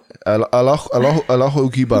 Trdijo, A lahko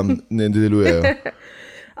ugibam, ne delujejo.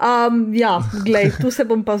 ja, glej, tu se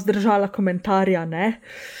bom pa vzdržala komentarja, ne.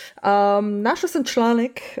 Našla sem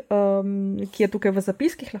članek, ki je tukaj v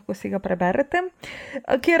zapiskih, lahko si ga preberete,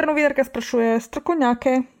 kjer novinarka sprašuje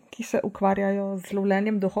strokovnjake, ki se ukvarjajo z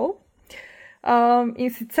lovljenjem duhov.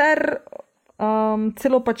 In sicer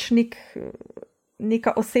celo pač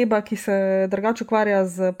neka oseba, ki se drugače ukvarja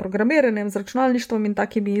z programiranjem, z računalništvom in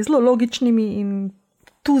takimi zelo logičnimi in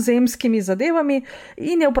tuzemskimi zadevami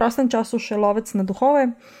in je v prostem času še lovec na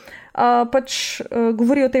duhove.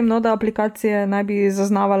 Govori o tem, da aplikacije naj bi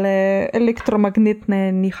zaznavale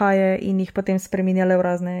elektromagnetne nihaje in jih potem spreminjale v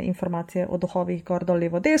razne informacije o duhovih gor, dol,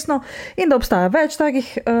 levo, desno in da obstaja več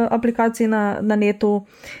takih aplikacij na netu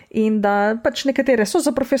in da pač nekatere so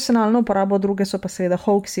za profesionalno uporabo, druge so pa seveda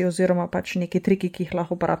hoaxi oziroma pač neki triki, ki jih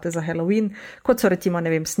lahko uporabite za Halloween, kot so recimo,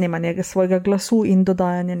 ne vem, snemanje svojega glasu in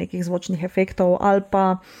dodajanje nekih zvočnih efektov ali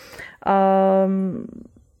pa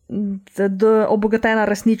obogatena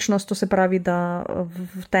resničnost, to se pravi, da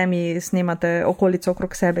v temi snemate okolico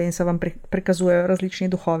okrog sebe in se vam prikazujejo različni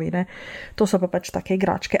duhovi. Ne? To so pa pač take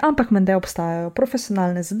igračke. Ampak menda obstajajo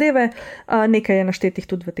profesionalne zadeve, nekaj je naštetih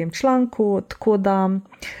tudi v tem članku, tako da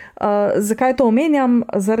zakaj to omenjam?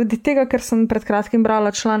 Zaradi tega, ker sem pred kratkim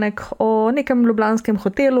brala članek o nekem ljubljanskem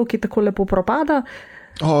hotelu, ki tako lepo propada.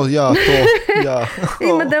 Ja, to, ja.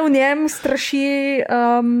 In da v njem straši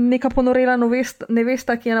neka ponorela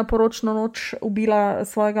nevesta, ki je na poročno noč ubila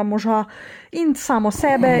svojega moža in samo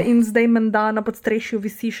sebe in zdaj menda na podstrešju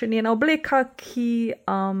visi še njena obleka, ki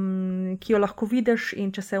jo lahko vidiš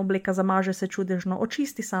in če se obleka zamaže, se čudežno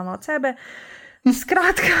očisti sama od sebe.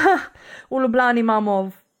 Skratka, v Ljubljani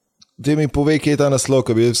imamo... Dej mi povej, kje je ta naslov,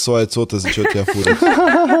 ko bi svoje cote začel tja furati.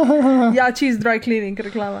 Ja, cheese dry cleaning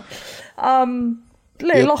reklama.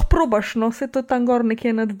 Lahko probaš, no, se to tam gor nekje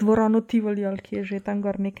nad dvorano Tivoli, ali ki je že tam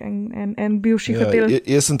gor nek en bivši hotel.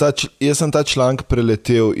 Jaz sem ta članek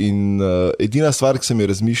preletel in edina stvar, ki sem je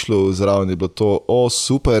razmišljal zraven, je bilo to,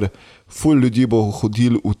 super, ful ljudi bo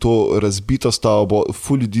hodil v to razbito stavbo,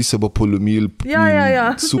 ful ljudi se bo polomil.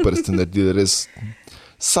 Ja. Super ste naredili, res.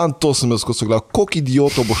 Sam to sem jaz skozi glav, koliko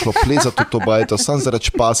idiotov bo šlo plezati v to bajto, sam zaradi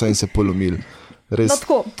pasa in se polomil. Res,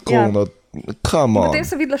 tako, ja. Potem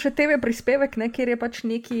sem videla še TV prispevek, kjer je pač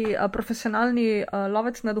neki profesionalni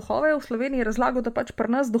lovec na duhove v Sloveniji razlagal, da pač pri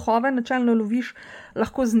nas duhove načelno loviš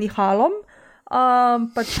lahko z nihalom,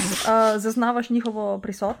 zaznavaš njihovo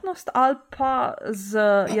prisotnost ali pa z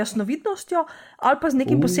jasnovidnostjo ali pa z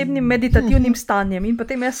nekim posebnim meditativnim stanjem. In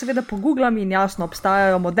potem jaz seveda pogooglam in jasno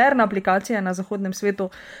obstajajo moderne aplikacije na zahodnem svetu,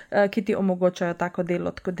 ki ti omogočajo tako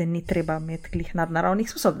delo, tako da ni treba imeti glih nadnaravnih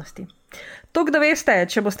sposobnosti. Tok, da veste,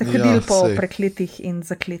 če boste hodili po prekletih in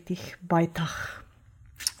zakletih bajtah.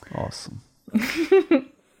 Awesome.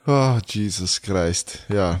 Jesus Christ.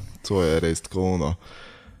 Ja, to je res tako ono.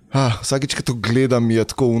 Vsakič, ko to gledam, je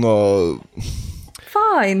tako ono...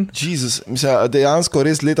 Fajn. Jezus, mislim, dejansko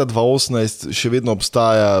res leta 2018 še vedno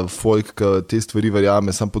obstaja folk, ki te stvari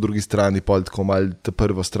verjame, sam po drugi strani pol tako malo ta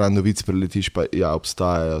prvo stran novic preletiš, pa ja,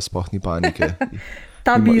 obstajajo, sploh ni panike.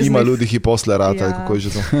 Ima ljudi, ki posle rata, kako je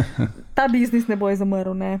že to. Ta biznis ne bo je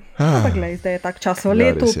zamrl, ne. Pa glej, zdaj je tak čas v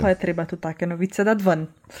letu, pa je treba tudi take novice dati ven.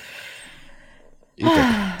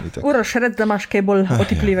 Itak. Uroš, red, da imaš kaj bolj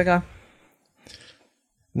otipljivega.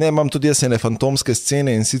 Ne, imam tudi jaz ene fantomske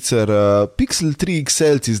scene in sicer Pixel 3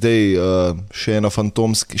 XL ti zdaj še en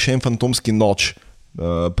fantomski noč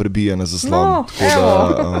prebije na zaslon.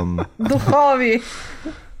 No, duhovi.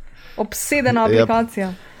 Obsedena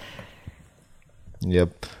aplikacija.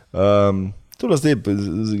 Yep. Tole zdaj,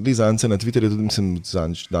 glizance na Twitterju, tudi sem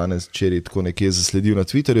danes včeraj tako nekje zasledil na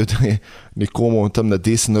Twitterju, da je nekomu tam na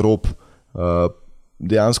desen rob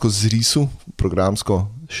dejansko zrisu programsko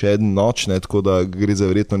še en noč, ne, tako da gre za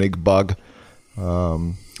verjetno nek bug.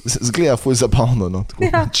 Zgleda fuj zabavno, no,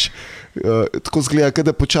 tako zgleda,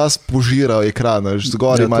 kada počas požira ekran,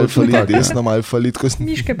 zgori malo fali, desno malo fali.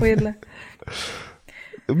 Miške pojedle.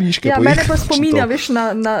 Miške pojedle. Mene pa spominja, veš,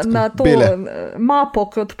 na to mapo,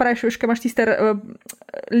 ko odpreš, veš, kaj imaš tiste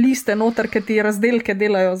liste noter, ki ti razdelke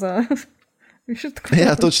delajo za...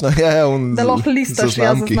 Ja, točno, da lahko listaš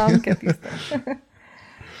za znamke tiste.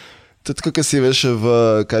 To je tako, kaj si veš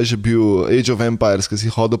kaj že bil Age of Empires, kaj si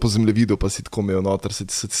hodil po zemljevidu, pa si tako imel noter,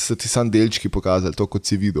 se ti sam delčki pokazali, to kot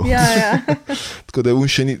si videl. Ja. Tako da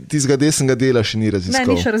tistega desnega dela še ni raziskal.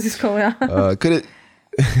 Ne, ni še raziskal, ja.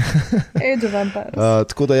 Age of Empires.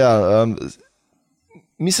 Tako da ja,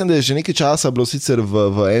 mislim, da je že nekaj časa bilo sicer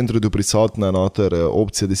v Androidu prisotna noter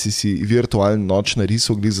opcija, da si virtualni noč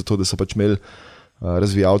narisal, glih zato, da so pač imeli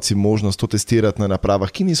razvijalci možnost to testirati na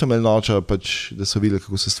napravah, ki niso imeli noča, pač, da so videli,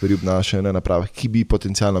 kako se stvari obnašajo na napravah, ki bi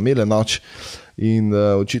potencialno imeli noč. In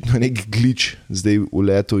očitno je nek glitch zdaj v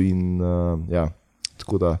letu in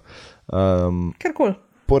tako da Karkoli.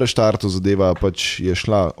 po reštartu zadeva pač je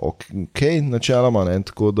šla ok, načeloma, ne,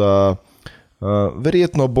 tako da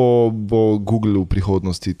verjetno bo Google v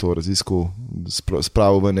prihodnosti to raziskal,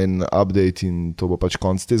 spravil ven en update in to bo pač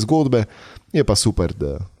konc te zgodbe. Je pa super,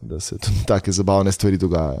 da se tudi take zabavne stvari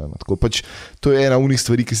dogajajo. Tako pač to je ena unih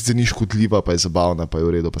stvari, ki sicer ni škodljiva, pa je zabavna, pa je v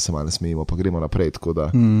redu, pa se malo smejimo, pa gremo naprej, tako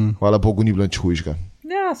da hvala Bogu ni bilo nič hujšega.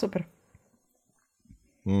 Ja, super.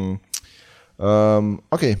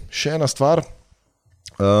 Ok, še ena stvar.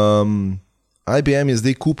 IBM je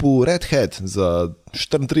zdaj kupil Red Hat za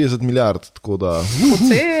 34 milijard, tako da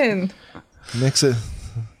Pocen. nek se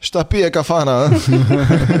šta pije kafana.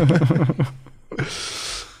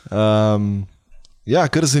 Ja,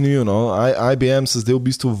 kar zanimivo. No? IBM se zdaj v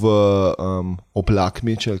bistvu v oblak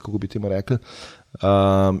meče, kako bi temu rekli.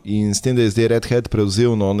 In s tem, da je zdaj Red Hat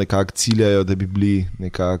prevzel, no, nekako ciljajo, da bi bili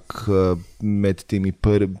nekako med temi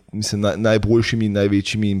najboljšimi,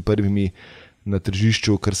 največjimi in prvimi na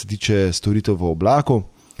tržišču, kar se tiče storitev v oblaku.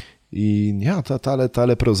 In ja,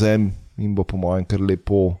 tale prevzem jim bo po mojem kar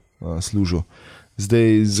lepo služil.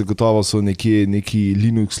 Zdaj zagotovo so neki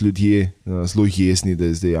Linux ljudje zelo jezni, da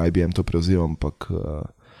je zdaj IBM to prevzel, ampak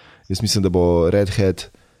jaz mislim, da bo Red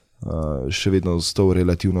Hat še vedno ostal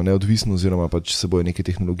relativno neodvisen, oziroma pač se bojo neke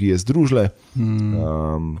tehnologije združile.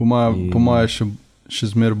 Po mojem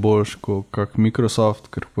še zmer boljš kot kak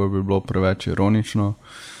Microsoft, ker pa bi bilo preveč ironično.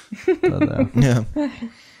 Ja.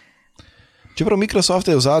 Čeprav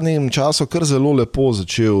Microsoft je v zadnjem času kar zelo lepo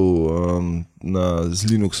začel z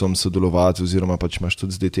Linuxom sodelovati, oziroma pač imaš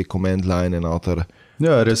tudi zdaj te command line noter.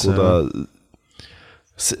 Ja, res je.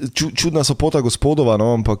 Čudna so pota gospodova,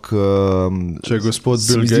 no, ampak če je gospod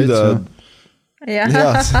Bill Gates, ja,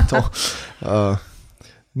 to.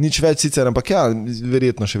 Nič več sicer, ampak ja,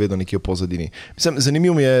 verjetno še vedno nekje v pozadini. Mislim,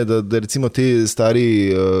 zanimivo mi je, da recimo te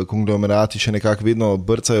stari konglomerati še nekako vedno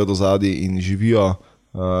brcajo do zadaj in živijo.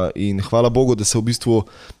 In hvala Bogu, da se v bistvu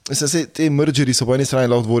te mergeri so po eni strani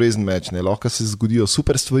lahko dvorezen meč, ne? Lahko se zgodijo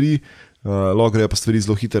super stvari, lahko grejo pa stvari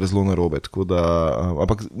zelo hitro, zelo narobe.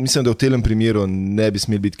 Ampak mislim, da v tem primeru ne bi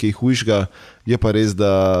smel biti kaj hujšega. Je pa res,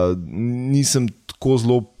 da nisem tako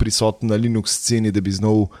zelo prisoten na Linux sceni, da bi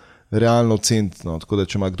znal realno oceniti. No? Tako da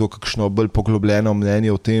če ima kdo kakšno bolj poglobljeno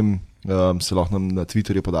mnenje o tem, se lahko na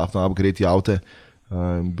Twitterju podav na upgrade javte,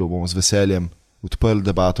 bomo z veseljem odprli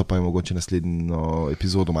debato, pa je mogoče naslednjo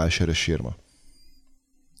epizodo malo še razširimo.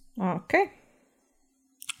 Ok,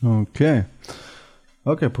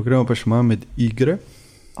 pogremo pa še malo med igre.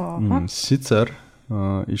 Sicer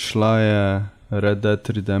išla je Red Dead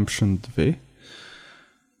Redemption 2.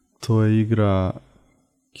 To je igra,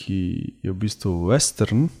 ki je v bistvu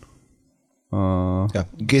western. Ja,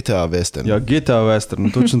 GTA Western. Ja, GTA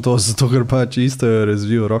Western, točno to, zato ker pač isto je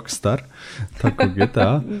razvil Rockstar, tako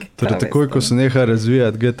GTA. Torej, takoj, ko so nehali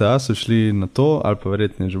razvijati GTA, so šli na to, ali pa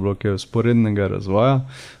verjetno je že bilo kaj usporednega razvoja.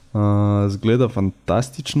 Zgleda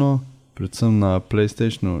fantastično, predvsem na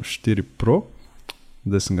PlayStationu 4 Pro,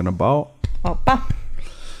 zdaj sem ga nabavil. Opa.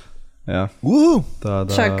 Ja.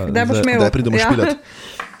 Čak, kdaj boš imel? Kdaj pridemo špilat?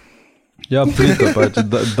 Ja, pridite pač.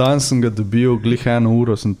 Dan sem ga dobil, glih 1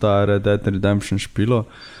 uro sem ta Red Dead Redemption špilo.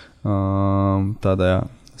 Ja,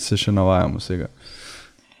 se še navajam vsega.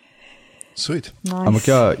 Sweet. Nice. Ampak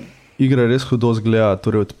ja, igra res hudo zgleda,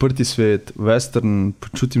 torej odprti svet, western,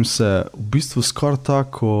 počutim se v bistvu skoraj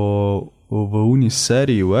tako v uni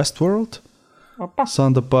seriji Westworld. Opa.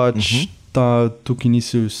 Sam da pač tukaj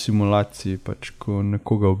nisi v simulaciji, pač ko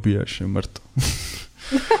nekoga ubijaš, je mrtev.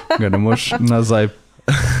 Ga ne moš nazaj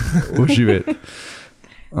uživeti.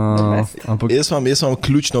 Jaz imam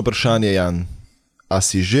ključno vprašanje, Jan. A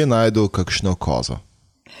si že najdel kakšno kozo?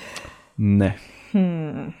 Ne.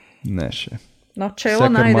 Ne še. No, če jo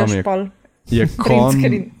najdeš, pol. Je kon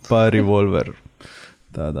pa revolver.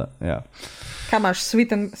 Ja. Kaj imaš,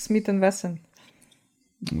 Smith & Wesson?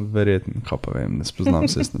 Verjetno, kaj pa vem, ne spoznam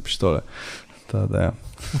se na pištole. Ja.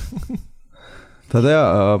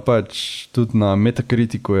 Pač tudi na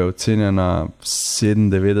Metacriticu je ocenjena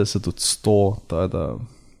 97 od 100,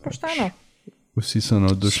 Pošteno. Vsi so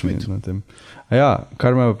navdušeni na tem. Ja,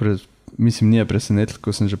 kar me mislim, nije presenetilo,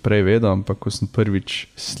 ko sem že prej vedel, ampak ko sem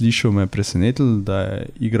prvič slišal, me je presenetilo, da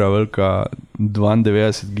je igra velika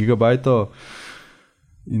 92 GB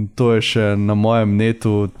in to je še na mojem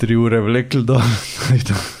netu 3 ure vleklo do.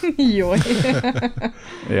 Joj.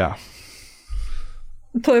 Ja.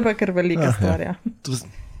 To je pa kar velika stvar, ja.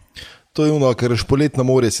 To je ono, ker špolet na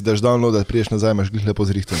morje si daš download, da priješ nazaj, imaš glih lepo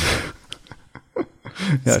zrihtano.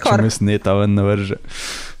 Ja, če me sneta ven navrže.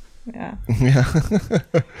 Ja.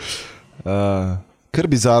 Kar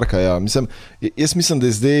bizarka, ja. Jaz mislim, da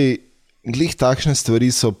je zdaj glih takšne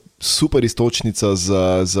stvari so super istočnica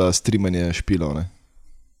za streamanje špilov. Ne?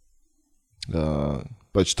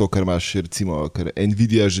 Pač to, kar imaš, recimo, kar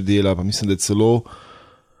Nvidia že dela, pa mislim, da celo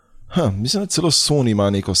Sony ima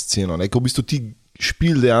neko sceno, ne? Ko v bistvu ti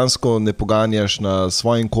špil dejansko ne poganjaš na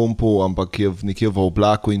svojem kompu, ampak je nekje v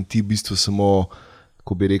oblaku in ti v bistvu samo,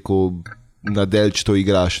 ko bi rekel, na delč to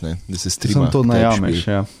igraš, ne? Da se streama. Sem to najameš,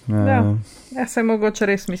 ja. Ja, se mogoče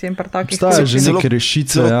res mislim par takih. Obstaja že neke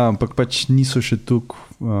rešitve, ja, ampak pač niso še tukaj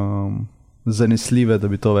zanesljive, da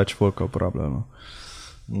bi to več folka uporabljalo.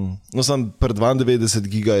 No, sam pred 92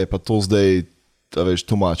 giga je pa to zdaj, veš,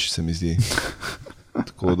 tumač, se mi zdi.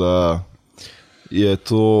 Tako da je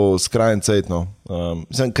to skrajen cajtno.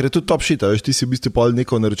 Ker je tudi top shit, veš, ti si v bistvu pol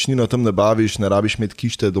neko naročnino tam ne baviš, ne rabiš imeti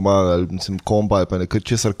kište doma, ali kompa, ali pa nekaj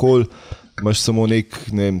česarkoli, imaš samo nek,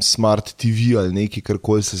 ne vem, smart TV ali nekaj,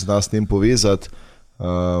 karkoli se zna s tem povezati,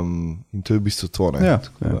 in to je v bistvu to, ne? Ja,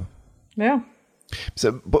 ja.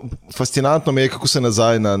 Fascinantno mi je, kako se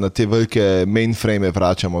nazaj na te velike mainframe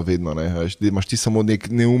vračamo vedno, ne? Veš, imaš ti samo nek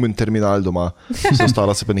neumen terminal doma, vse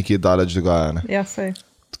ostalo se pa nekje daleč dogaja, ne? Ja, sej.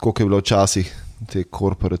 Tako je bilo včasih, te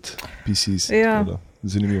corporate PCs. Ja.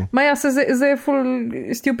 Zanimivo. Ma ja, se zdaj je full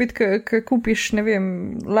stupid, ko kupiš, ne vem,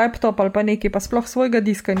 laptop ali pa nekaj, pa sploh svojega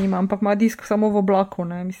diska nima, ampak ima disk samo v oblaku,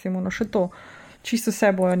 ne, mislim, no še to. Čisto se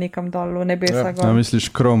bojo nekam dalo, nebesa ga. Ja, misliš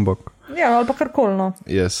Chromebook? Ja, ali pa karkoli, no.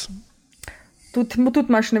 Yes. Tudi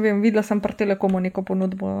imaš, ne vem, videla sem pri Telekomu neko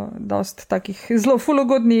ponudbo, dost takih zelo full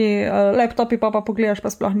ugodni laptopi, pa pogledaš, pa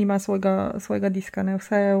sploh nima svojega diska, ne,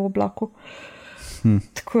 vse je v oblaku.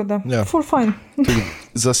 Tako da, ja. Full fine.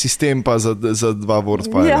 Za sistem pa za 2 Word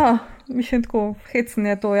file. Ja, mislim tako, hecen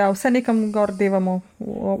je to, ja, vse nekam gor devamo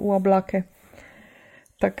v oblake.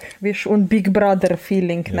 Tak, veš, Big Brother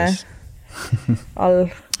feeling, Yes. ne?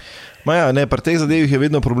 Ali... Ma ja, ne, pri teh zadevih je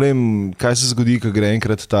vedno problem, kaj se zgodi, ko gre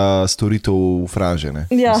enkrat ta storitev v franže, ne?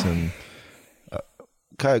 Ja.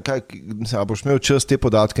 Mislim, a boš imel čas te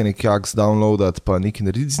podatke nekako downloadati, pa nekaj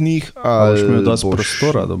narediti z njih, ali boš imel dosti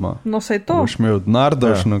prostora doma. No, sej to. Boš imel denar,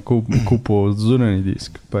 daš na kupu zunanji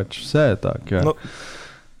disk, pač vse je tak, ja. No,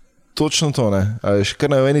 točno to, ne. Še kar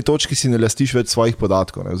na eni točki si ne lastiš več svojih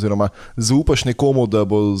podatkov, ne? Oziroma zaupaš nekomu, da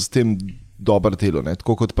bo s tem dobro delo, ne?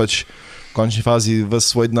 Tako kot pač v končni fazi v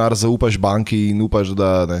svoj denar zaupaš banki in upaš,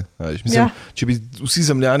 da ne. Mislim, če bi vsi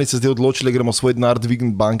zemljani se zdaj odločili, gremo svoj denar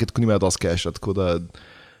dvigniti banke, tako nimajo dosti keša, tako da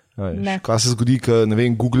kaj se zgodi, ko, ne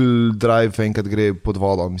vem, Google Drive enkrat gre pod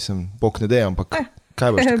vodo, mislim, bog ne dej, ampak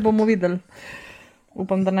kaj boš? Bomo videli.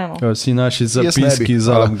 Upam, da ne, no. Ja, vsi naši zapiski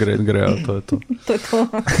za upgrade grejo, to je to. To je to.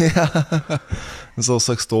 Za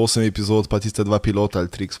vseh 108 epizod pa tiste 2 pilota ali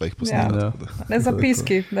 3 svojih posnetkov. Ja. Ne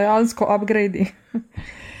zapiski, dejansko upgrade.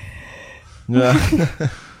 Ja.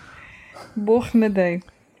 Boh ne dej.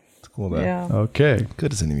 Tako da, Ja. Okay.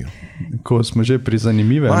 kar zanimivo. Ko smo že pri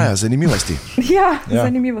zanimivem. Maja, zanimivosti. Ja,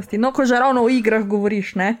 zanimivosti. No, ko že ravno o igrah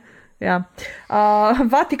govoriš, ne? Ja.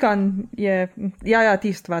 Vatikan je,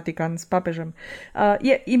 tist Vatikan s papežem,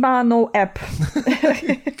 ima nov app.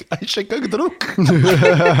 Kaj še kak drug?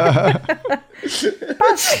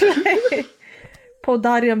 Pač,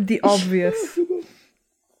 poudarjam the obvious.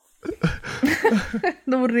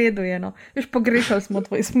 No, v redu je, no. Veš, pogrešali smo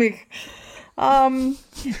tvoj smeh.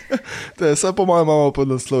 Saj po mojem imamo pod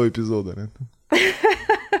naslov epizode, ne?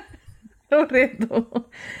 V redu.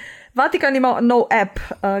 Vatikan ima nov app.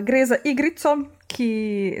 Gre za igrico, ki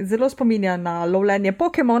zelo spominja na lovljenje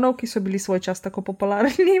Pokemonov, ki so bili svoj čas tako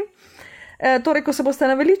popularni. Torej, ko se boste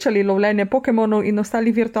naveličali lovljenje Pokemonov in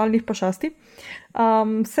ostalih virtualnih pošasti,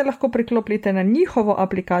 se lahko priklopite na njihovo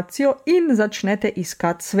aplikacijo in začnete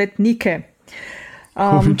iskati svetnike.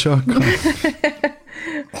 Čakam.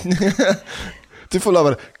 To je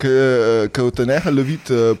fulaver, ko te neha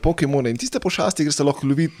loviti Pokemone in tiste pošasti, gre se lahko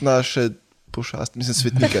loviti naše pošasti, mislim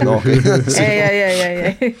svetnike, no, okay.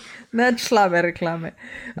 Ej. Ne šlabe reklame.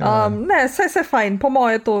 Ne, vse fajn, po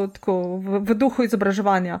moje je to tako v duhu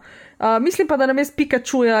izobraževanja. Mislim pa, da namesto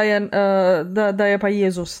Pikachuja je, da je pa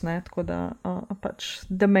Jezus, ne, tako da pač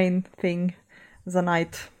the main thing za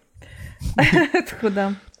night. Tako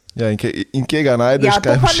da. Ja, in kje ga najdeš? Ja,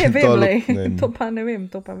 to pa ne vem, lej. To pa ne vem,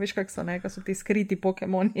 to pa veš, kak so, ne, kak so ti skriti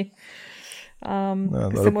Pokemoni.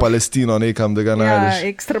 Palestino nekam, da ga najdeš. Ja,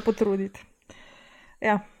 ekstra potruditi.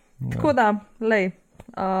 Ja, tako da, lej.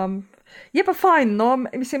 Je pa fajn, no,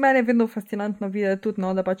 mislim, meni je vedno fascinantno videti tudi,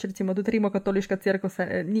 no, da pač recimo tudi rimokatoliška cerkev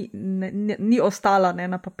se ni ostala, ne,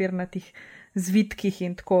 na papirnatih zvitkih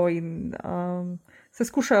in tako in se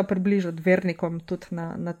skušajo približati vernikom tudi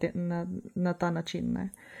na ta način. Ne.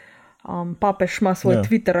 Papež ima svoj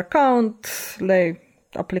Twitter account,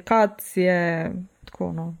 aplikacije,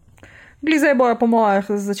 tako no. Glizaj bojo po mojih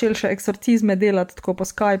začeli še eksorcizme delati tako po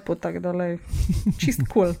Skypeu, tako da čist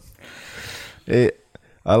cool.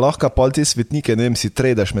 A lahko pol te svetnike, ne vem, si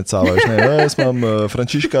tredaš med sabo, jaz imam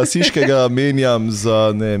Frančiška Asiškega, menjam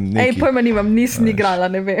za, ne vem, neki. Pojma nimam, nisem igrala,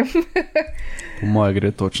 ne vem. Po moje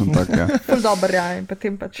gre točno tako, ja. Ful dober, ja, in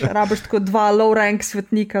potem pač rabiš tako 2 low rank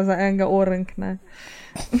svetnika za enega O-rank, ne.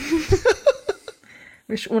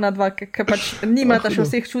 Veš, una dva, ki pač nimata še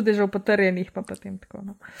vseh čudežev potrjenih, pa potem tako,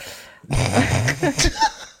 no.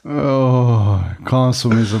 Kam so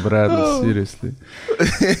mi zabredli, seriously.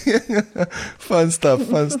 Fun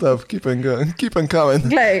stuff, keep on coming.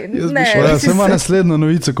 Glej, ne. Se ima naslednjo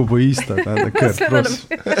novico, ko bo ista.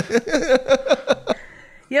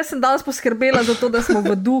 Jaz sem danes poskrbela za to, da smo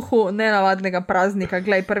v duhu nenavadnega praznika.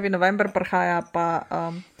 Glej, 1. november prihaja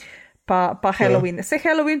pa Halloween. Vse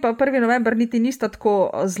Halloween pa 1. november niti nista tako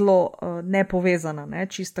zelo nepovezana, ne,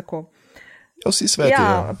 čisto tako. Vsi sveti.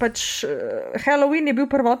 Ja, pač Halloween je bil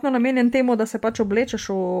prvotno namenjen temu, da se pač oblečeš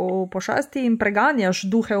v pošasti in preganjaš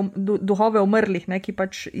duhove umrlih, ne, ki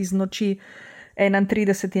pač iz noči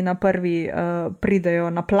 31. na 1.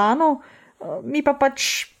 Pridejo na plano. Mi pa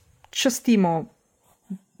pač častimo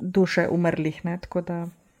duše umrlih, ne, tako da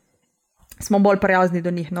smo bolj prijazni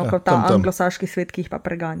do njih, no, kot ta anglosaški svet, ki jih pa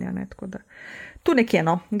preganja, ne, tako da. Tu nekje,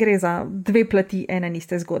 no, gre za 2 plati ene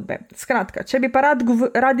iste zgodbe. Skratka, če bi pa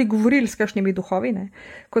radi govorili s kakšnimi duhovi, ne,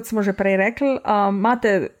 kot smo že prej rekli,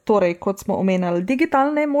 imate torej, kot smo omenjali,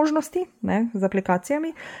 digitalne možnosti, ne, z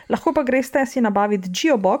aplikacijami, lahko pa greste si nabaviti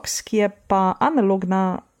Geobox, ki je pa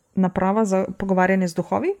analogna naprava za pogovarjanje z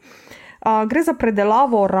duhovi. Gre za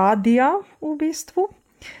predelavo radia v bistvu,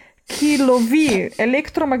 ki lovi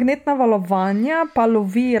elektromagnetna valovanja, pa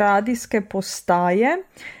lovi radijske postaje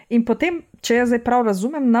in potem, če jaz zdaj prav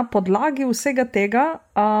razumem, na podlagi vsega tega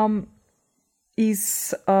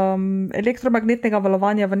iz elektromagnetnega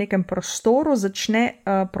valovanja v nekem prostoru začne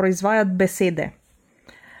proizvajati besede.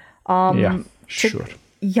 Sure.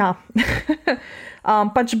 Ja.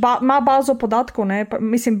 Pač ima bazo podatkov, ne,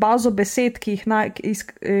 mislim bazo besed, ki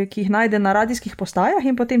jih najde na radijskih postajah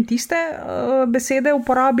in potem tiste besede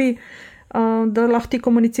uporabi, da lahko ti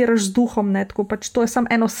komuniciraš z duhom, ne, tako pač to je samo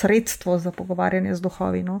eno sredstvo za pogovarjanje z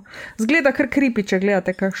duhovi, no. Zgleda kar creepy, če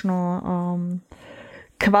gledate kakšno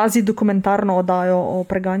kvazi dokumentarno oddajo o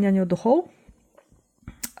preganjanju duhov.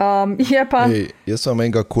 Je pa... Jaz sem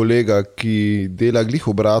enega kolega, ki dela glih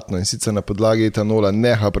obratno in sicer na podlagi etanola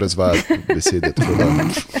neha proizvajati besede.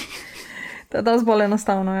 To je dosti bolj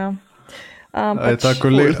enostavno, ja. A je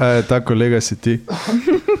ta kolega si ti?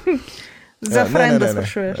 Za frenda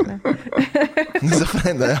sprašuješ, ne? Za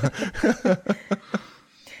frenda, ja.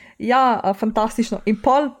 Ja, fantastično. In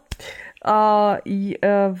pol...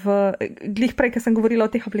 glih prej, ker sem govorila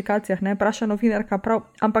o teh aplikacijah, ne, vpraša novinarka prav,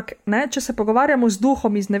 ampak ne, če se pogovarjamo z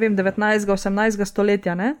duhom iz, ne vem, 19. 18.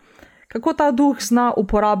 stoletja, ne, kako ta duh zna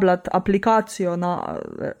uporabljati aplikacijo na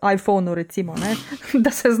iPhoneu, recimo, ne,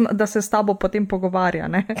 da se s tabo potem pogovarja,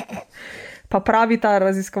 ne. Pa pravi ta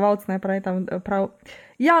raziskovalc, ne, pravi,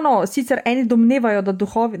 ja, no, sicer eni domnevajo,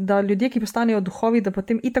 da ljudje, ki postanejo duhovi, da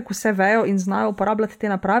potem itak vse vejo in znajo uporabljati te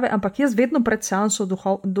naprave, ampak jaz vedno pred seanso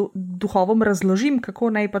duhovom razložim,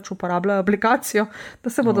 kako naj pač uporabljajo aplikacijo, da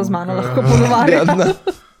se bodo z mano lahko pogovarjali.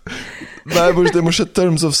 Najbolj, da mu še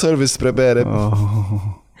Terms of Service prebere.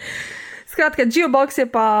 Skratka, Geobox je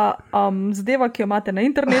pa zadeva, ki jo imate na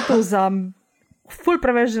internetu za ful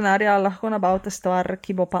preveč denarja, lahko nabavite stvar,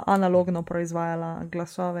 ki bo pa analogno proizvajala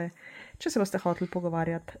glasove, če se boste hoteli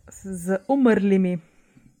pogovarjati z umrlimi.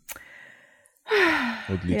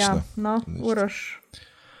 Odlično. Ja, no, Uroš,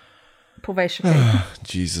 povej še kaj.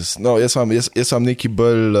 Jesus. No, jaz sem nekaj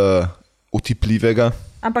bolj utipljivega.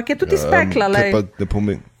 Ampak je tudi iz pekla, lej.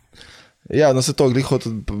 Ja, no se to glih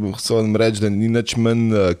hotel reči, da ni nič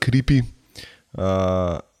manj creepy.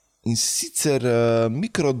 In sicer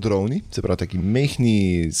mikrodroni, se pravi taki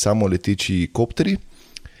mehni samoleteči kopteri,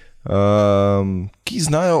 ki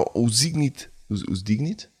znajo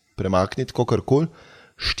vzdigniti, premakniti kakorkoli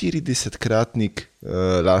 40-kratnik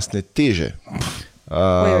lastne teže.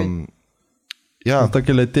 Ja.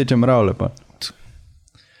 Take leteče mravlje pa.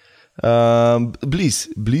 Bliz.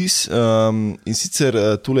 In sicer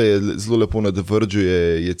tule je zelo lepo na The Verge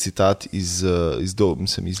je citat iz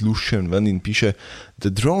luščen ven in piše The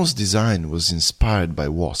drone's design was inspired by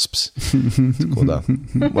wasps. Tako da,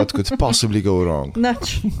 what could possibly go wrong?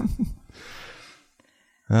 Nič.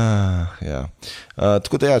 Ja.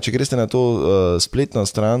 Tako da, če greste na to spletno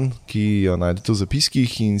stran, ki jo najdete v zapiskih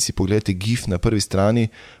in si pogledate GIF na prvi strani,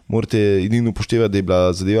 morate edino upoštevati, da je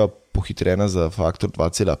bila zadeva pohitrena za faktor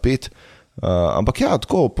 2,5. Ampak ja,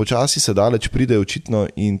 tako počasi se daleč pride očitno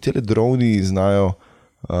in tele droni znajo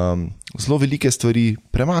zelo velike stvari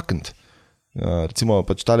premakniti. Recimo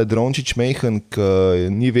pač tale drončič mejhen, ki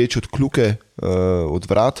ni več od kljuke, od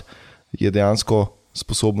vrat, je dejansko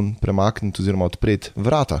sposoben premakniti oziroma odpreti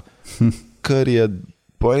vrata, kar je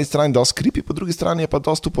po eni strani dosti creepy, po drugi strani je pa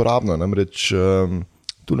dosti uporabno. Namreč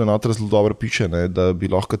tule noter zelo dobro piše, ne, da bi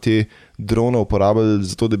lahko te drone uporabljali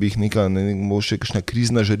zato, da bi jih še kakšna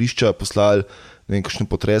krizna žarišča poslali, kakšen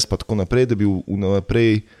potres pa tako naprej, da bi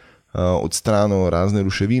naprej odstranil razne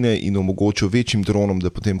ruševine in omogočil večjim dronom, da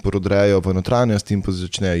potem prodrejo v notranjost in pa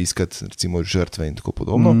začnejo iskati recimo žrtve in tako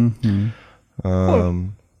podobno.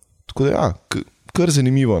 Tako da ja, kar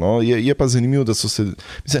zanimivo, no? Je pa zanimivo, da so se,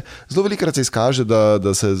 mislim, zelo velikokrat se izkaže,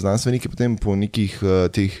 da se znanstveniki potem po nekih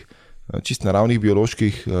teh čist naravnih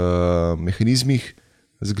bioloških mehanizmih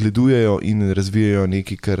zgledujejo in razvijajo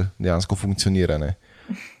nekaj, kar dejansko funkcionira, ne.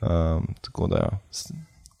 Tako da ja,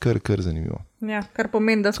 kar zanimivo. Ja, kar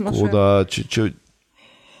pomeni, da smo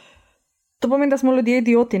To pomeni, da smo ljudje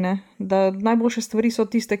idioti, ne? Da najboljše stvari so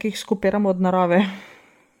tiste, ki jih skopiramo od narave.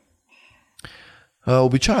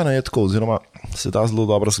 Običajno je tako, oziroma se da zelo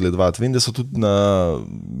dobro zgledovati. Vem, da so tudi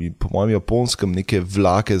po mojem Japonskem neke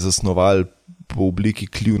vlake zasnovali po obliki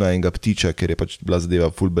kljuna enega ptiča, ker je pač bila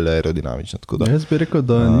zadeva ful bolj aerodinamična. Jaz bi rekel,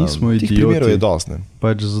 da nismo idioti. Tih primerov je dosti.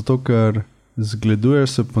 Pač zato, ker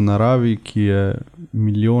zgleduješ se po naravi, ki je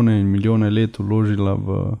milijone in milijone let vložila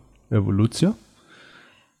v evolucijo.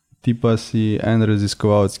 Ti pa si en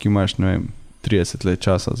raziskovalec, ki imaš, ne vem, 30 let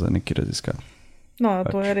časa za neki raziskav. No,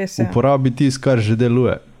 to je res, ja. Uporabi tisto, kar že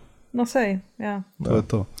deluje. No, sej, ja. To je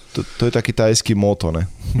to. To je ta kitajski moto, ne?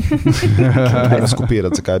 Kaj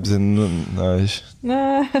skopirati, zakaj bi se...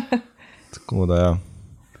 Tako da, ja.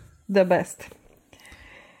 The best.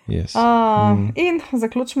 Yes. In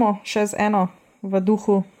zaključimo še z eno v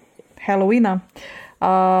duhu Halloweena.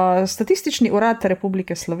 Statistični urad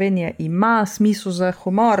Republike Slovenije ima smisel za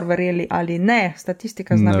humor, verjeli ali ne.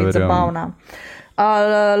 Statistika zna biti zabavna.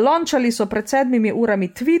 Launchali so pred 7 urami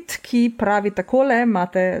tweet, ki pravi takole,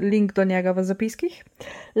 imate link do njega v zapiskih.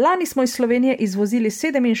 Lani smo iz Slovenije izvozili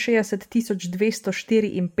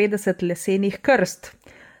 67,254 lesenih krst.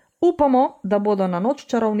 Upamo, da bodo na noč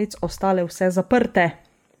čarovnic ostale vse zaprte.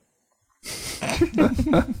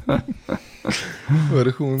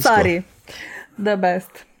 Vrhunsko. Sorry, the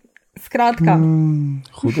best. Skratka,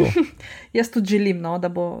 hudo. Jaz tudi želim, no, da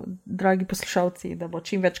bo, dragi poslušalci, da bo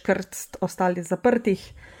čim več krst ostali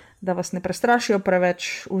zaprtih, da vas ne prestrašijo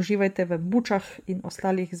preveč, uživajte v bučah in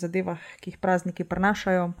ostalih zadevah, ki jih prazniki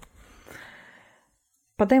prinašajo.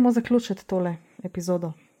 Pa dajmo zaključiti tole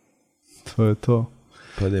epizodo. To je to.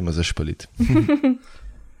 Pa dajmo zašpaliti.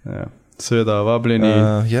 Ja. Seveda, vabljeni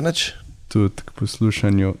tudi k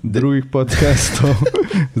poslušanju drugih podcastov.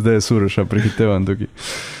 Zdaj je Suroša, prehitevam tukaj.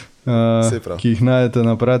 Ki jih najdete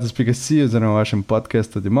na aparatus.si oziroma v vašem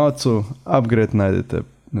podcastu odjemalcu. Upgrade najdete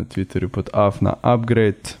na Twitterju pod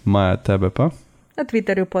 @upgrade. Maja, tebe pa? Na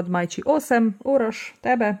Twitterju pod Majči8, Uroš,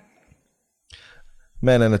 tebe?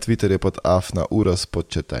 Mene na Twitterju pod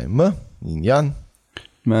 @uros_m in Jan.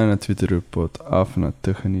 Mene na Twitterju pod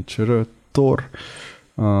 @thničr, Tor.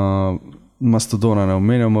 Mastodona ne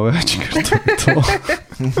omenjamo več, ker to je to.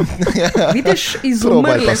 Vidiš,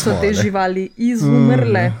 izumrle so te živali,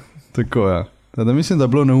 izumrle. Tako ja. Da mislim, da je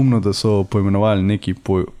bilo neumno, da so poimenovali neki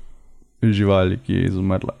živali, ki je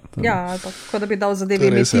izumrla. Ja, tako da bi dal zadevi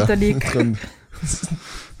ime Titanik.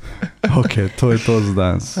 Ok, to je to za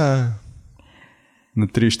danes. Na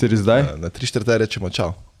 3-4 zdaj? Na 3-4 rečemo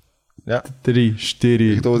čau. Ja.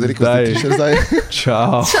 3-4 Kdo bo rekel, da 3-4 zdaj?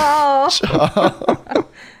 Čau. Čau.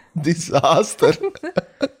 Disaster.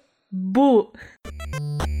 Bu.